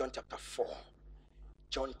eternal life. John chapter 4.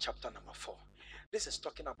 John chapter number 4. This is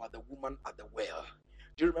talking about the woman at the well.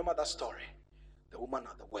 Do you remember that story? The woman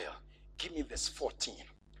at the well. Give me verse 14.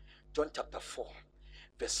 John chapter 4,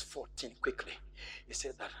 verse 14, quickly. He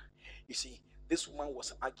said that, you see, this woman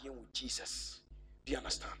was arguing with Jesus. Do you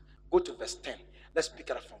understand? Go to verse 10. Let's pick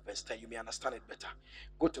it up from verse 10. You may understand it better.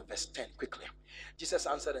 Go to verse 10 quickly. Jesus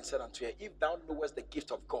answered and said unto her, if thou knowest the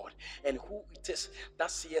gift of God, and who it is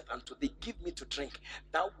that saith unto thee, give me to drink,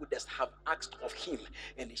 thou wouldest have asked of him,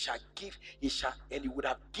 and he would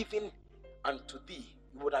have given unto thee,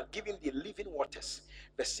 he would have given thee living waters.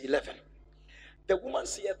 Verse 11. The woman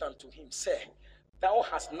saith unto him, Sir, thou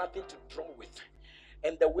hast nothing to draw with,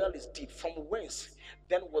 and the well is deep. From whence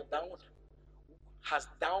then hast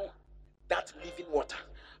thou that living water?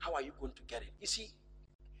 How are you going to get it? You see,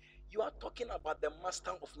 you are talking about the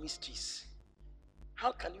master of mysteries.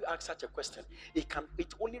 How can you ask such a question? It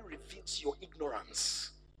only reveals your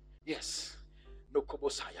ignorance. Yes. No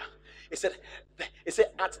Kobosaya. It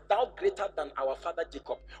said, art thou greater than our father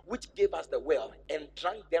Jacob, which gave us the well and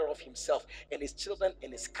drank thereof himself and his children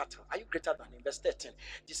and his cattle? Are you greater than him? Verse 13.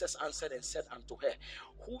 Jesus answered and said unto her,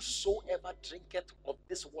 whosoever drinketh of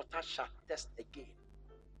this water shall thirst again.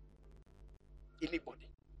 Anybody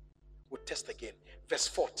will test again. Verse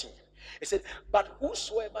 14. It said, but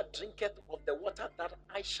whosoever drinketh of the water that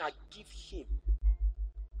I shall give him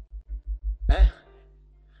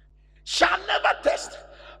shall never thirst,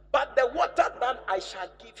 but the water that I shall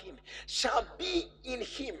give him shall be in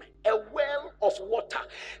him a well of water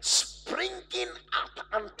springing up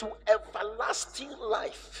unto everlasting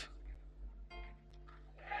life.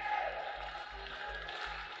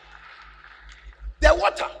 The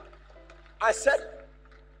water. I said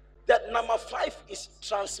that number 5 is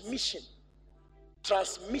transmission.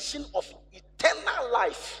 Transmission of eternal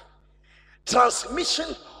life.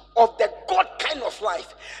 Transmission of the God kind of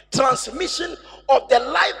life. Transmission of the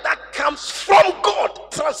life that comes from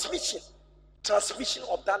God. Transmission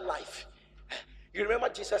of that life. You remember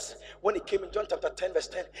Jesus when he came in John chapter 10 verse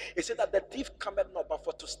 10, he said that the thief cometh not but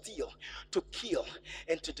for to steal, to kill,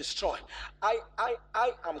 and to destroy. I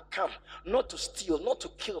am come not to steal, not to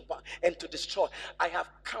kill, but and to destroy. I have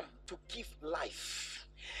come to give life.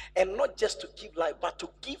 And not just to give life, but to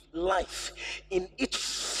give life in its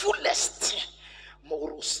fullest.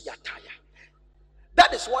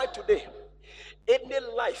 That is why today, any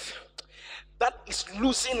life that is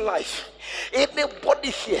losing life,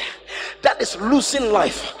 anybody here that is losing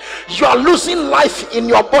life, you are losing life in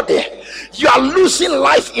your body, you are losing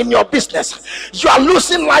life in your business, you are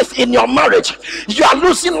losing life in your marriage, you are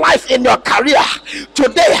losing life in your career.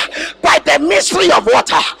 Today, by the mystery of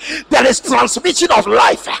water, there is transmission of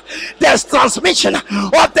life. There's transmission of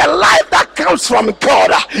the life that comes from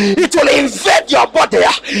God. It will invade your body,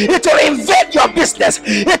 it will invade your business,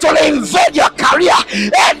 it will invade your career.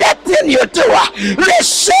 Anything you do,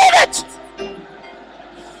 receive it.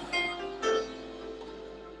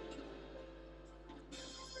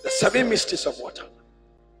 The 7 mysteries of water,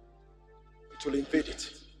 it will invade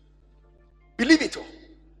it. Believe it.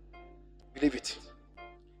 Believe it.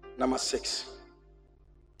 Number 6,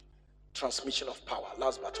 transmission of power.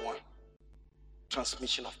 Last but one,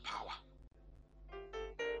 transmission of power.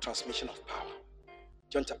 Transmission of power.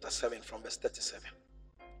 John chapter 7 from verse 37.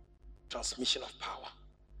 Transmission of power.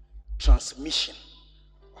 Transmission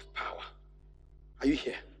of power. Are you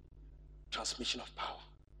here? Transmission of power.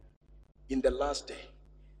 In the last day,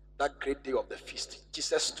 that great day of the feast,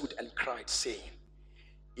 Jesus stood and cried, saying,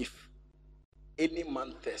 if any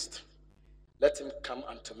man thirst, let him come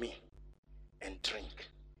unto me and drink.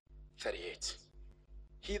 38.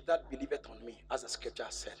 He that believeth on me, as the scripture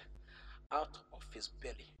said, out of his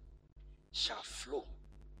belly shall flow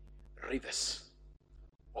rivers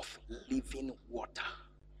of living water.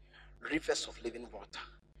 Rivers of living water.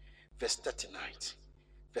 Verse 39.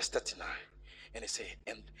 Verse 39. And he said,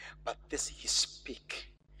 but this he spake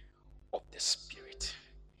of the Spirit.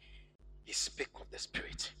 He spake of the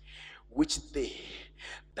Spirit, which they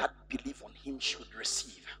that believe on him should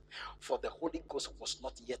receive. For the Holy Ghost was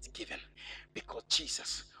not yet given, because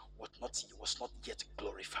Jesus was not yet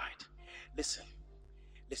glorified. Listen.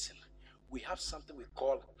 We have something we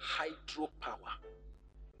call hydropower.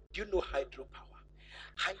 Do you know hydropower?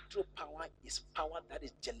 Hydropower is power that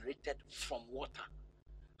is generated from water.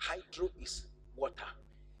 Hydro is water.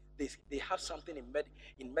 They have something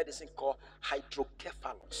in medicine called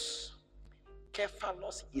hydrocephalus.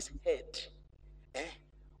 Cephalus is head.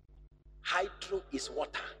 Hydro is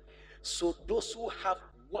water. So those who have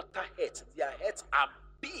water heads, their heads are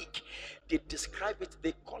big. They describe it,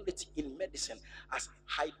 they call it in medicine as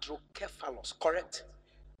hydrocephalus. Correct?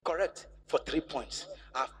 Correct. For 3 points.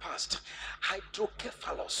 I've passed.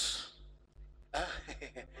 Hydrocephalus.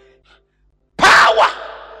 Power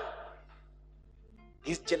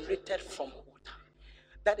is generated from water.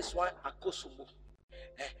 That is why Akosumo,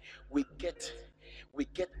 we get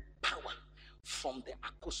power from the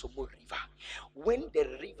Akosomo River. When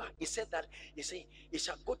the river, he said that, he said, it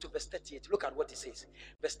shall go to verse 38. Look at what he says.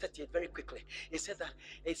 Verse 38, very quickly. He said that,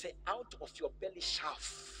 he said, out of your belly shall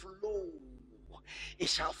flow. It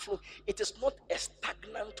shall flow. It is not a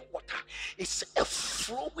stagnant water, it's a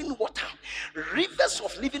flowing water. Rivers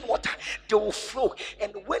of living water, they will flow.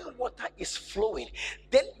 And when water is flowing,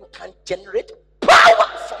 then you can generate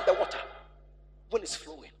power from the water. When it's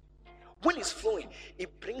flowing,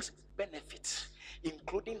 it brings benefits,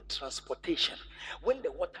 including transportation. When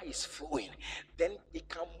the water is flowing, then it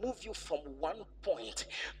can move you from one point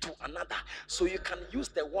to another. So you can use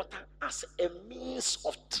the water as a means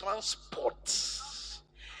of transport.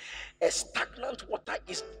 A stagnant water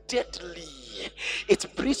is deadly. It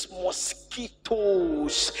breeds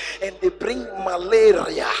mosquitoes and they bring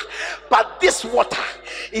malaria. But this water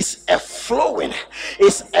is a flowing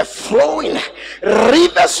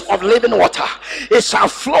rivers of living water. It shall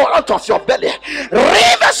flow out of your belly,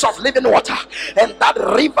 rivers of living water, and that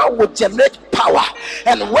river will generate power.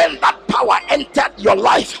 And when that power entered your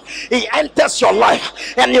life, it enters your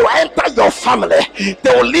life, and you enter your family,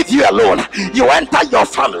 they will leave you alone. You enter your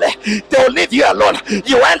family, they will leave you alone.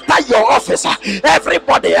 You enter your office,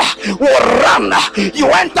 everybody will run. You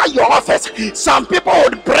enter your office, some people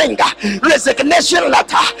would bring resignation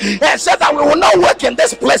letter and say that we will not work in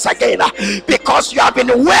this place again because you have been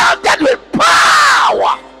welded with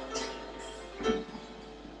power.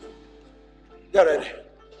 Get ready.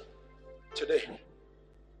 Today,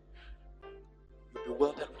 you'll be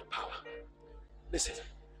welded with power. Listen,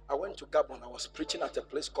 I went to Gabon. I was preaching at a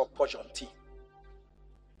place called Pojonti.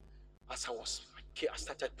 As I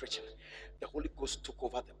started preaching, the Holy Ghost took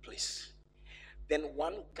over the place. Then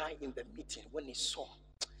one guy in the meeting, when he saw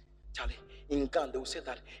Charlie in Ghana, they will say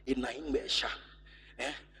that in Naimesha,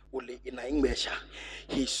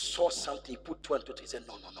 he saw something, he put two and two, he said,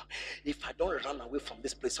 no. If I don't run away from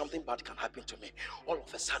this place, something bad can happen to me. All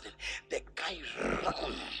of a sudden, the guy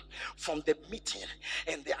ran from the meeting,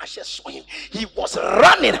 and the ashes saw him. He was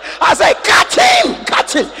running. I said, catch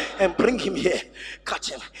him, and bring him here. Catch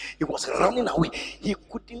him. He was running away. He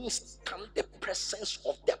couldn't stand the presence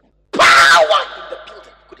of the power in the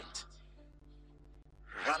building. Couldn't.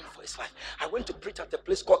 Ran for his life. I went to preach at a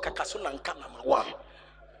place called Kakasunankana.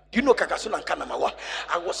 Do you know Kakasunankana?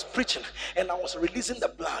 I was preaching and I was releasing the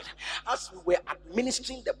blood. As we were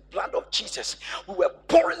administering the blood of Jesus, we were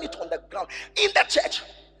pouring it on the ground. In the church,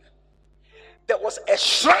 there was a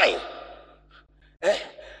shrine.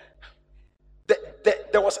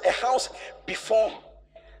 There was a house before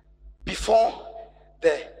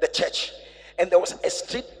the church, and there was a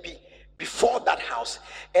street before that house,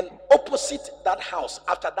 and opposite that house,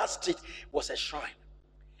 after that street, was a shrine.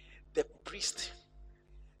 The priest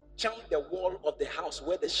jumped the wall of the house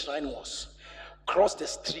where the shrine was, crossed the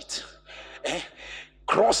street,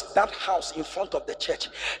 crossed that house in front of the church,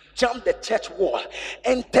 jumped the church wall,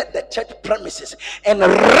 entered the church premises, and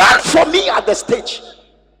ran for me at the stage.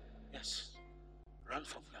 Yes, ran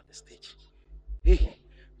for me at the stage. Hey,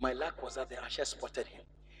 my luck was that the ushers spotted him,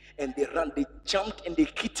 and they ran, they jumped, and they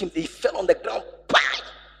hit him. They fell on the ground. Bang!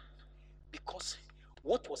 Because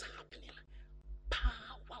what was happening?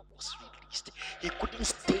 Power was released. He couldn't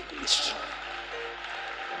stay in his shrine.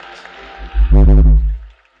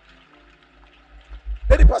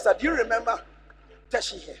 Lady Pastor, do you remember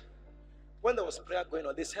Teshi here? When there was prayer going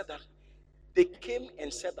on, they said that they came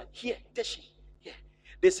and said that, here, Teshi, here.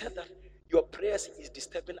 They said that your prayers is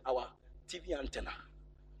disturbing our TV antenna.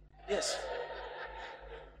 Yes.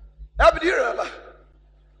 Do you remember?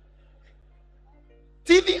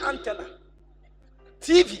 TV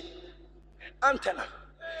antenna.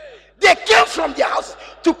 They came from their house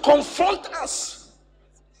to confront us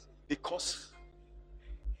because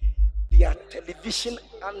their television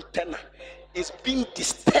antenna is being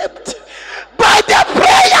disturbed by the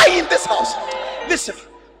prayer in this house. Listen,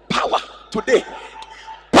 power today.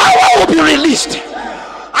 Power will be released.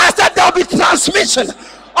 I said there will be transmission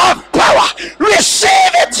of power.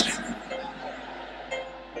 Receive it.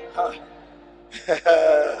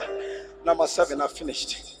 Number 7, I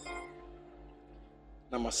finished.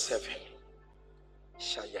 Number 7.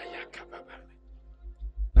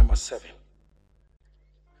 Number 7.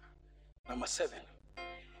 Number 7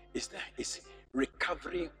 is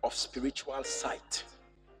recovery of spiritual sight.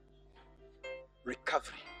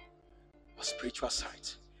 Recovery of spiritual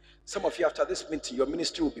sight. Some of you, after this meeting, your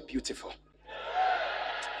ministry will be beautiful.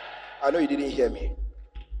 I know you didn't hear me.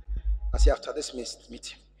 I say after this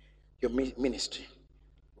meeting, your ministry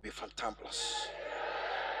will be fantabulous.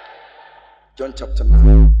 John chapter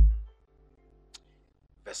 9,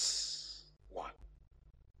 verse 1.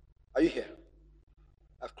 Are you here?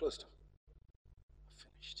 I've closed.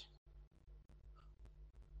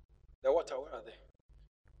 The water, where are they?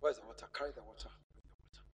 Where's the water? Carry the water.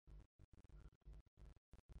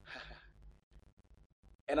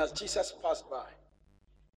 And as Jesus passed by,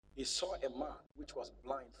 he saw a man which was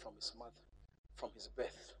blind from his mother, from his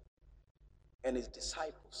birth. And his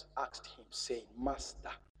disciples asked him, saying,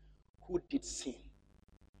 Master, who did sin?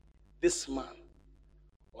 This man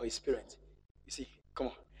or his parents? You see, come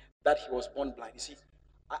on, that he was born blind. You see,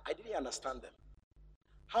 I didn't understand them.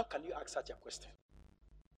 How can you ask such a question?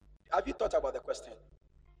 Have you thought about the question?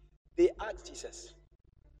 They asked Jesus,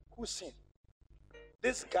 who sinned?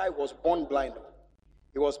 This guy was born blind.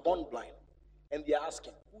 He was born blind. And they are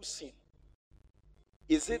asking, who sinned?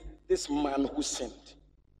 Is it this man who sinned?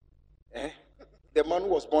 The man who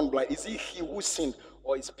was born blind, is it he who sinned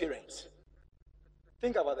or his parents?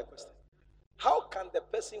 Think about the question. How can the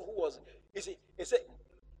person who was,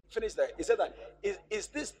 finish there. He said that, is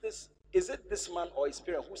it this man or his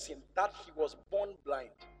parents who sinned that he was born blind?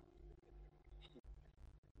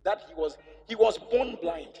 That he was born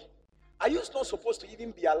blind. Are you not supposed to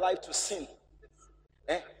even be alive to sin?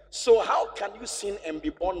 So how can you sin and be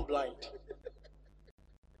born blind?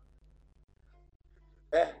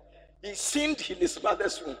 He sinned in his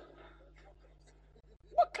mother's womb.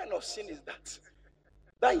 What kind of sin is that?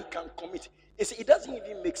 That he can commit. You see, it doesn't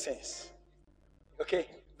even make sense. Okay,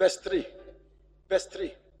 verse 3. Verse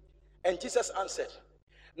 3. And Jesus answered,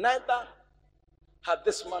 neither had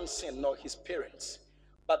this man sinned nor his parents,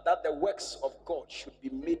 but that the works of God should be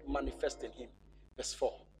made manifest in him. Verse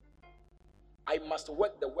 4. I must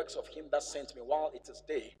work the works of him that sent me while it is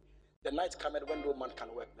day. The night cometh when no man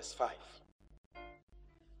can work. Verse 5.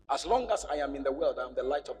 As long as I am in the world, I am the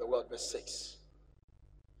light of the world. Verse 6.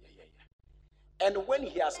 And when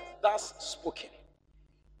he has thus spoken,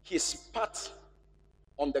 he spat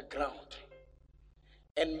on the ground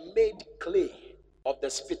and made clay of the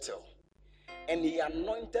spittle. And he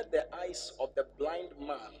anointed the eyes of the blind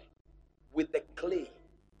man with the clay.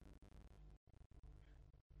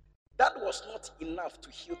 That was not enough to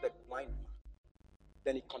heal the blind man.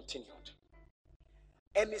 Then he continued.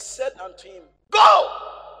 And he said unto him, go!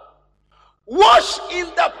 Wash in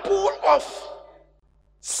the pool of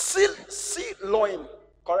Siloam.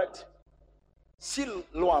 Correct?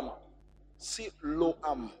 Siloam.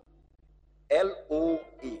 Siloam.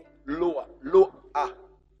 L-O-A. Loa. Loa.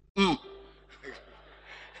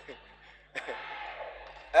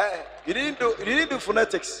 You didn't do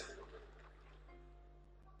phonetics.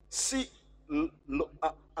 Siloam.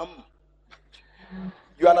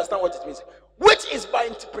 You understand what it means? Which is by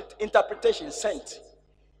interpretation sent.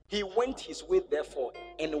 He went his way, therefore,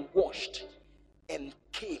 and washed and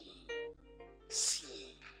came seeing.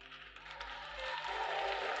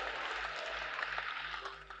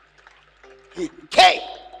 He came.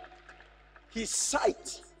 His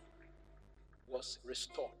sight was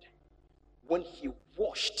restored when he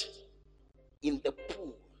washed in the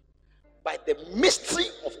pool by the mystery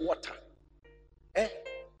of water.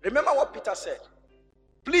 Remember what Peter said?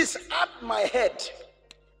 Please add my head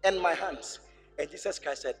and my hands. And Jesus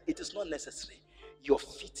Christ said, it is not necessary. Your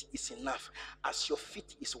feet is enough. As your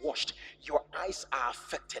feet is washed, your eyes are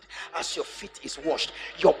affected. As your feet is washed,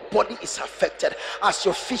 your body is affected. As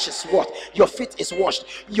your feet is washed, your feet is washed,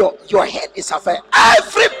 your head is affected.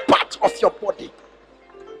 Every part of your body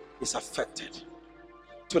is affected.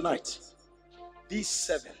 Tonight, these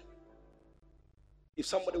 7, if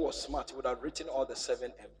somebody was smart, he would have written all the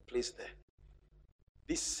 7 and placed there.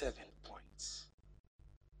 These 7 points.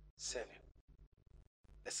 7.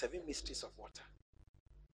 The 7 mysteries of water.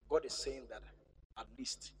 God is saying that at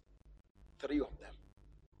least 3 of them,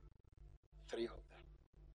 you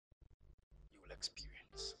will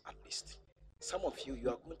experience at least. Some of you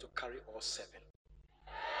are going to carry all 7.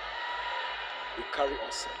 You carry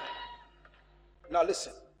all 7. Now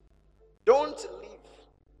listen, don't leave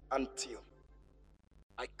until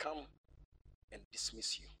I come and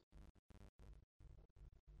dismiss you.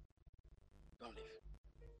 Don't leave.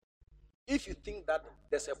 If you think that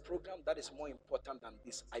there's a program that is more important than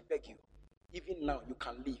this, I beg you, even now you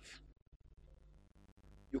can leave.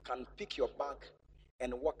 You can pick your bag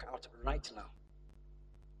and walk out right now.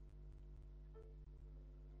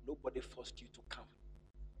 Nobody forced you to come.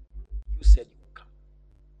 You said you would come.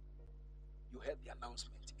 You heard the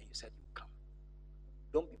announcement and you said you would come.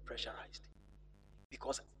 Don't be pressurized,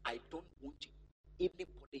 because I don't want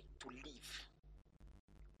anybody to leave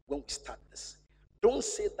when we start this. Don't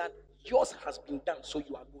say that yours has been done, so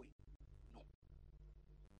you are going.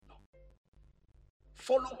 No.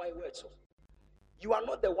 Follow my words. You are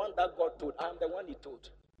not the one that God told. I am the one he told.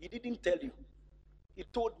 He didn't tell you. He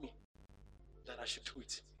told me that I should do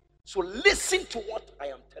it. So listen to what I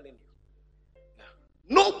am telling you. Yeah.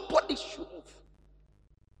 Nobody should move.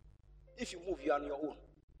 If you move, you are on your own.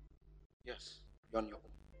 Yes, you're on your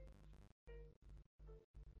own.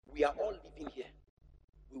 We are all living here.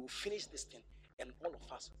 We will finish this thing and all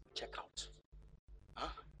of us will check out. Huh?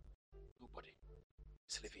 Nobody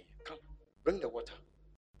is living here. Come, bring the water.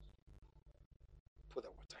 Put the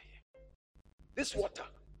water here. This water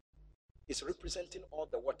is representing all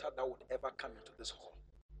the water that would ever come into this hall.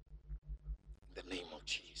 In the name of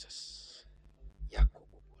Jesus.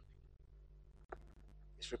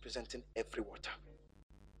 It's representing every water.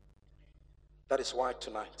 That is why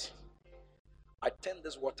tonight I turn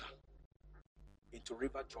this water into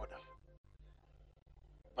River Jordan.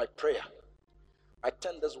 By prayer, I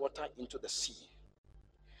turn this water into the sea.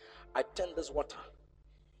 I turn this water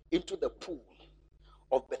into the pool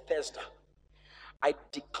of Bethesda. I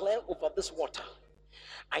declare over this water,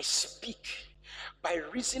 I speak by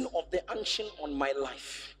reason of the unction on my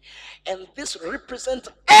life. And this represents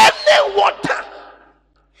any water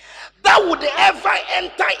that would ever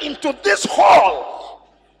enter into this hall.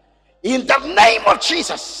 In the name of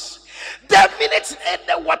Jesus, the minute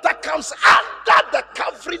the water comes under the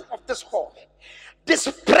covering of this hall, this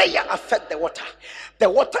prayer affects the water. The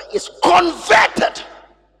water is converted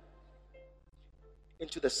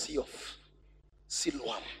into the sea of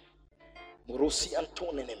Siloam.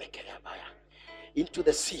 Into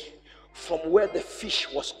the sea from where the fish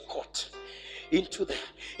was caught. Into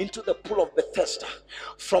the pool of Bethesda,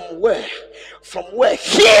 from where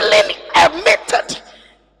healing emitted.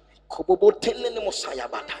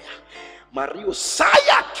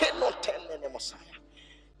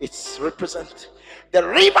 It's represent the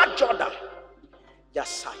River Jordan.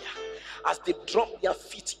 Yesaya, as they drop their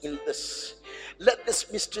feet in this, let this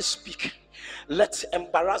mystery speak. Let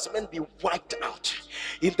embarrassment be wiped out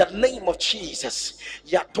in the name of Jesus.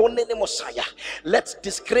 Let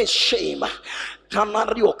disgrace, shame,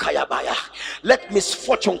 let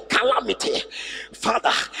misfortune, calamity,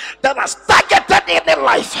 Father, that has targeted in their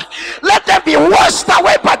life, let them be washed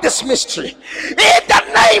away by this mystery in the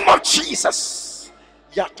name of Jesus.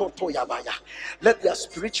 Let their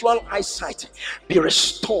spiritual eyesight be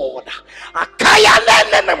restored.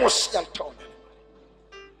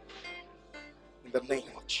 In the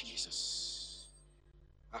name of Jesus.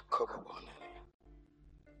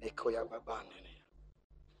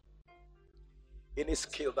 Any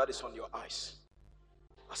scale that is on your eyes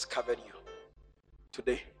has covered you.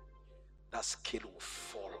 Today, that scale will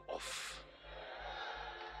fall off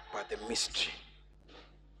by the mystery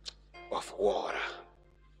of water.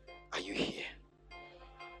 Are you here?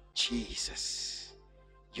 Jesus.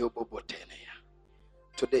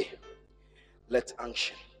 Today, let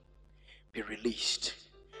unction be released.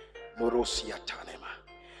 Morosia Tanema.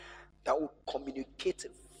 That will communicate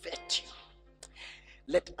virtue.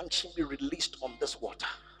 Let unction be released on this water.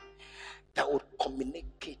 That will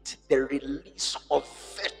communicate the release of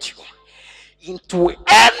virtue into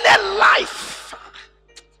any life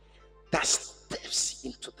that steps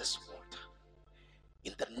into this water.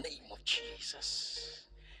 In the name of Jesus.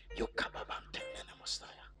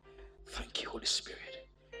 Thank you, Holy Spirit.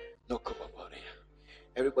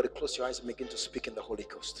 Everybody close your eyes and begin to speak in the Holy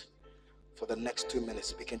Ghost. For the next 2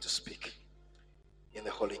 minutes, begin to speak in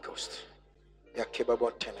the Holy Ghost.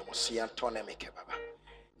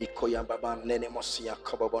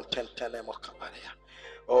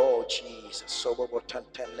 Oh Jesus, Sobobo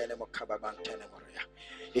Tantanene Mokababantanene Moria.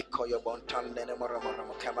 Ikoyo Bontanene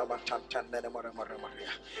Moramoramo Kamabantanene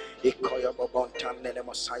Moramoria. Ikoyo Bontanene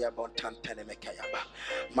Mosaya Bontantene Mekayaba.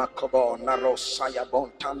 Makobo Naro Saya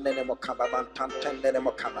Bontanene Mokababantanene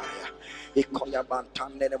Mokabaria. Ikoya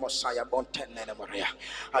Bantanene Mosaya Bontanene Moria.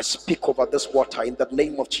 I speak over this water in the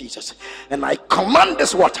name of Jesus. And I command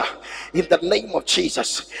this water in the name of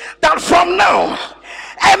Jesus that from now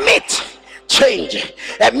emit change,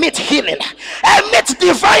 emit healing, emit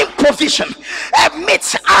divine provision,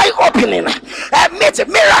 emit eye opening, emit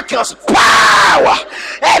miracles, power,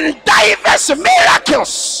 and diverse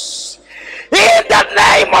miracles in the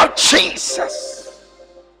name of Jesus.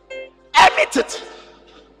 Emit it.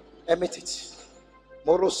 Emit it.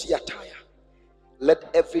 Morosiataya.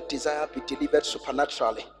 Let every desire be delivered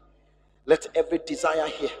supernaturally. Let every desire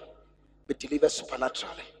here be delivered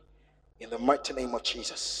supernaturally in the mighty name of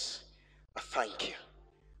Jesus. I thank you.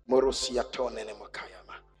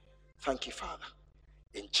 Thank you, Father.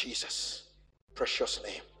 In Jesus' precious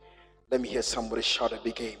name. Let me hear somebody shout a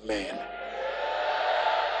big amen.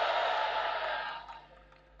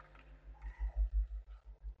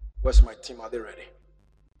 Where's my team? Are they ready?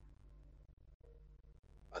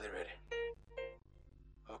 Are they ready?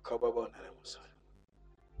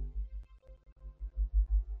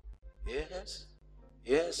 Yes.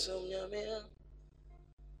 Yes,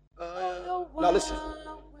 now listen.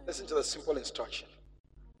 Listen to the simple instruction.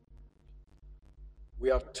 We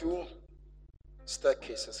have 2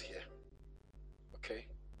 staircases here. Okay?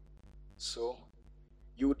 So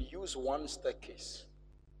you would use one staircase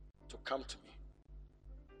to come to me.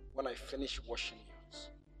 When I finish washing yours,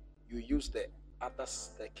 you use the other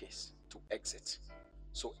staircase to exit.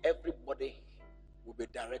 So everybody will be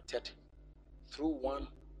directed through one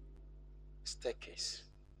staircase.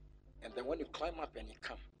 And then when you climb up and you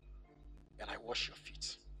come, and I wash your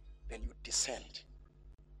feet, then you descend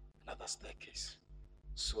another staircase.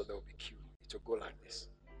 So there will be queue. It will go like this.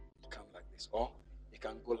 You come like this. Or you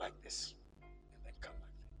can go like this and then come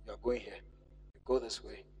like this. You are going here. You go this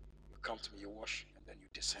way. You come to me, you wash, and then you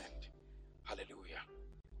descend. Hallelujah.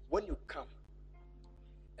 When you come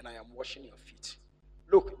and I am washing your feet,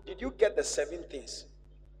 look, did you get the 7 things?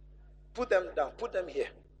 Put them down. Put them here.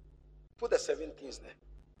 Put the 7 things there.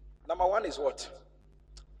 Number 1 is what?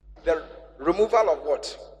 The removal of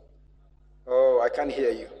what? Oh, I can't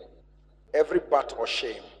hear you. Every bat or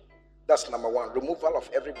shame. That's number 1. Removal of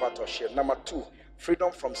every bat or shame. Number 2,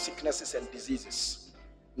 freedom from sicknesses and diseases.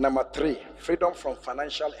 Number 3, freedom from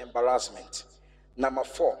financial embarrassment. Number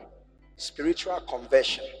 4, spiritual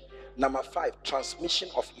conversion. Number 5, transmission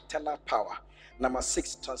of eternal power. Number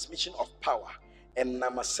 6, transmission of power. And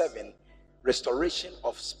number 7, restoration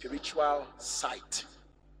of spiritual sight.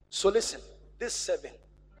 So listen, this 7,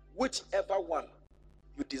 whichever one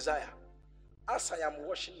you desire, as I am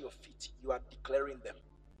washing your feet, you are declaring them.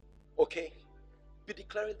 Okay? Be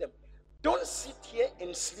declaring them. Don't sit here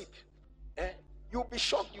and sleep. You'll be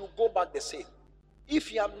shocked, you'll go back the same.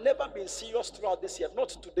 If you have never been serious throughout this year, not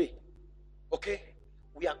today. Okay?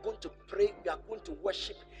 We are going to pray, we are going to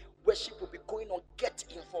worship. Worship will be going on. Get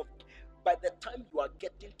involved. By the time you are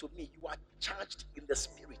getting to me, you are charged in the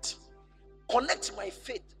spirit. Connect my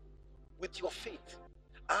faith with your faith.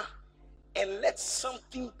 And let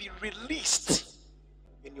something be released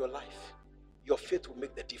in your life. Your faith will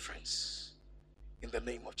make the difference. In the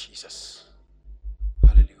name of Jesus.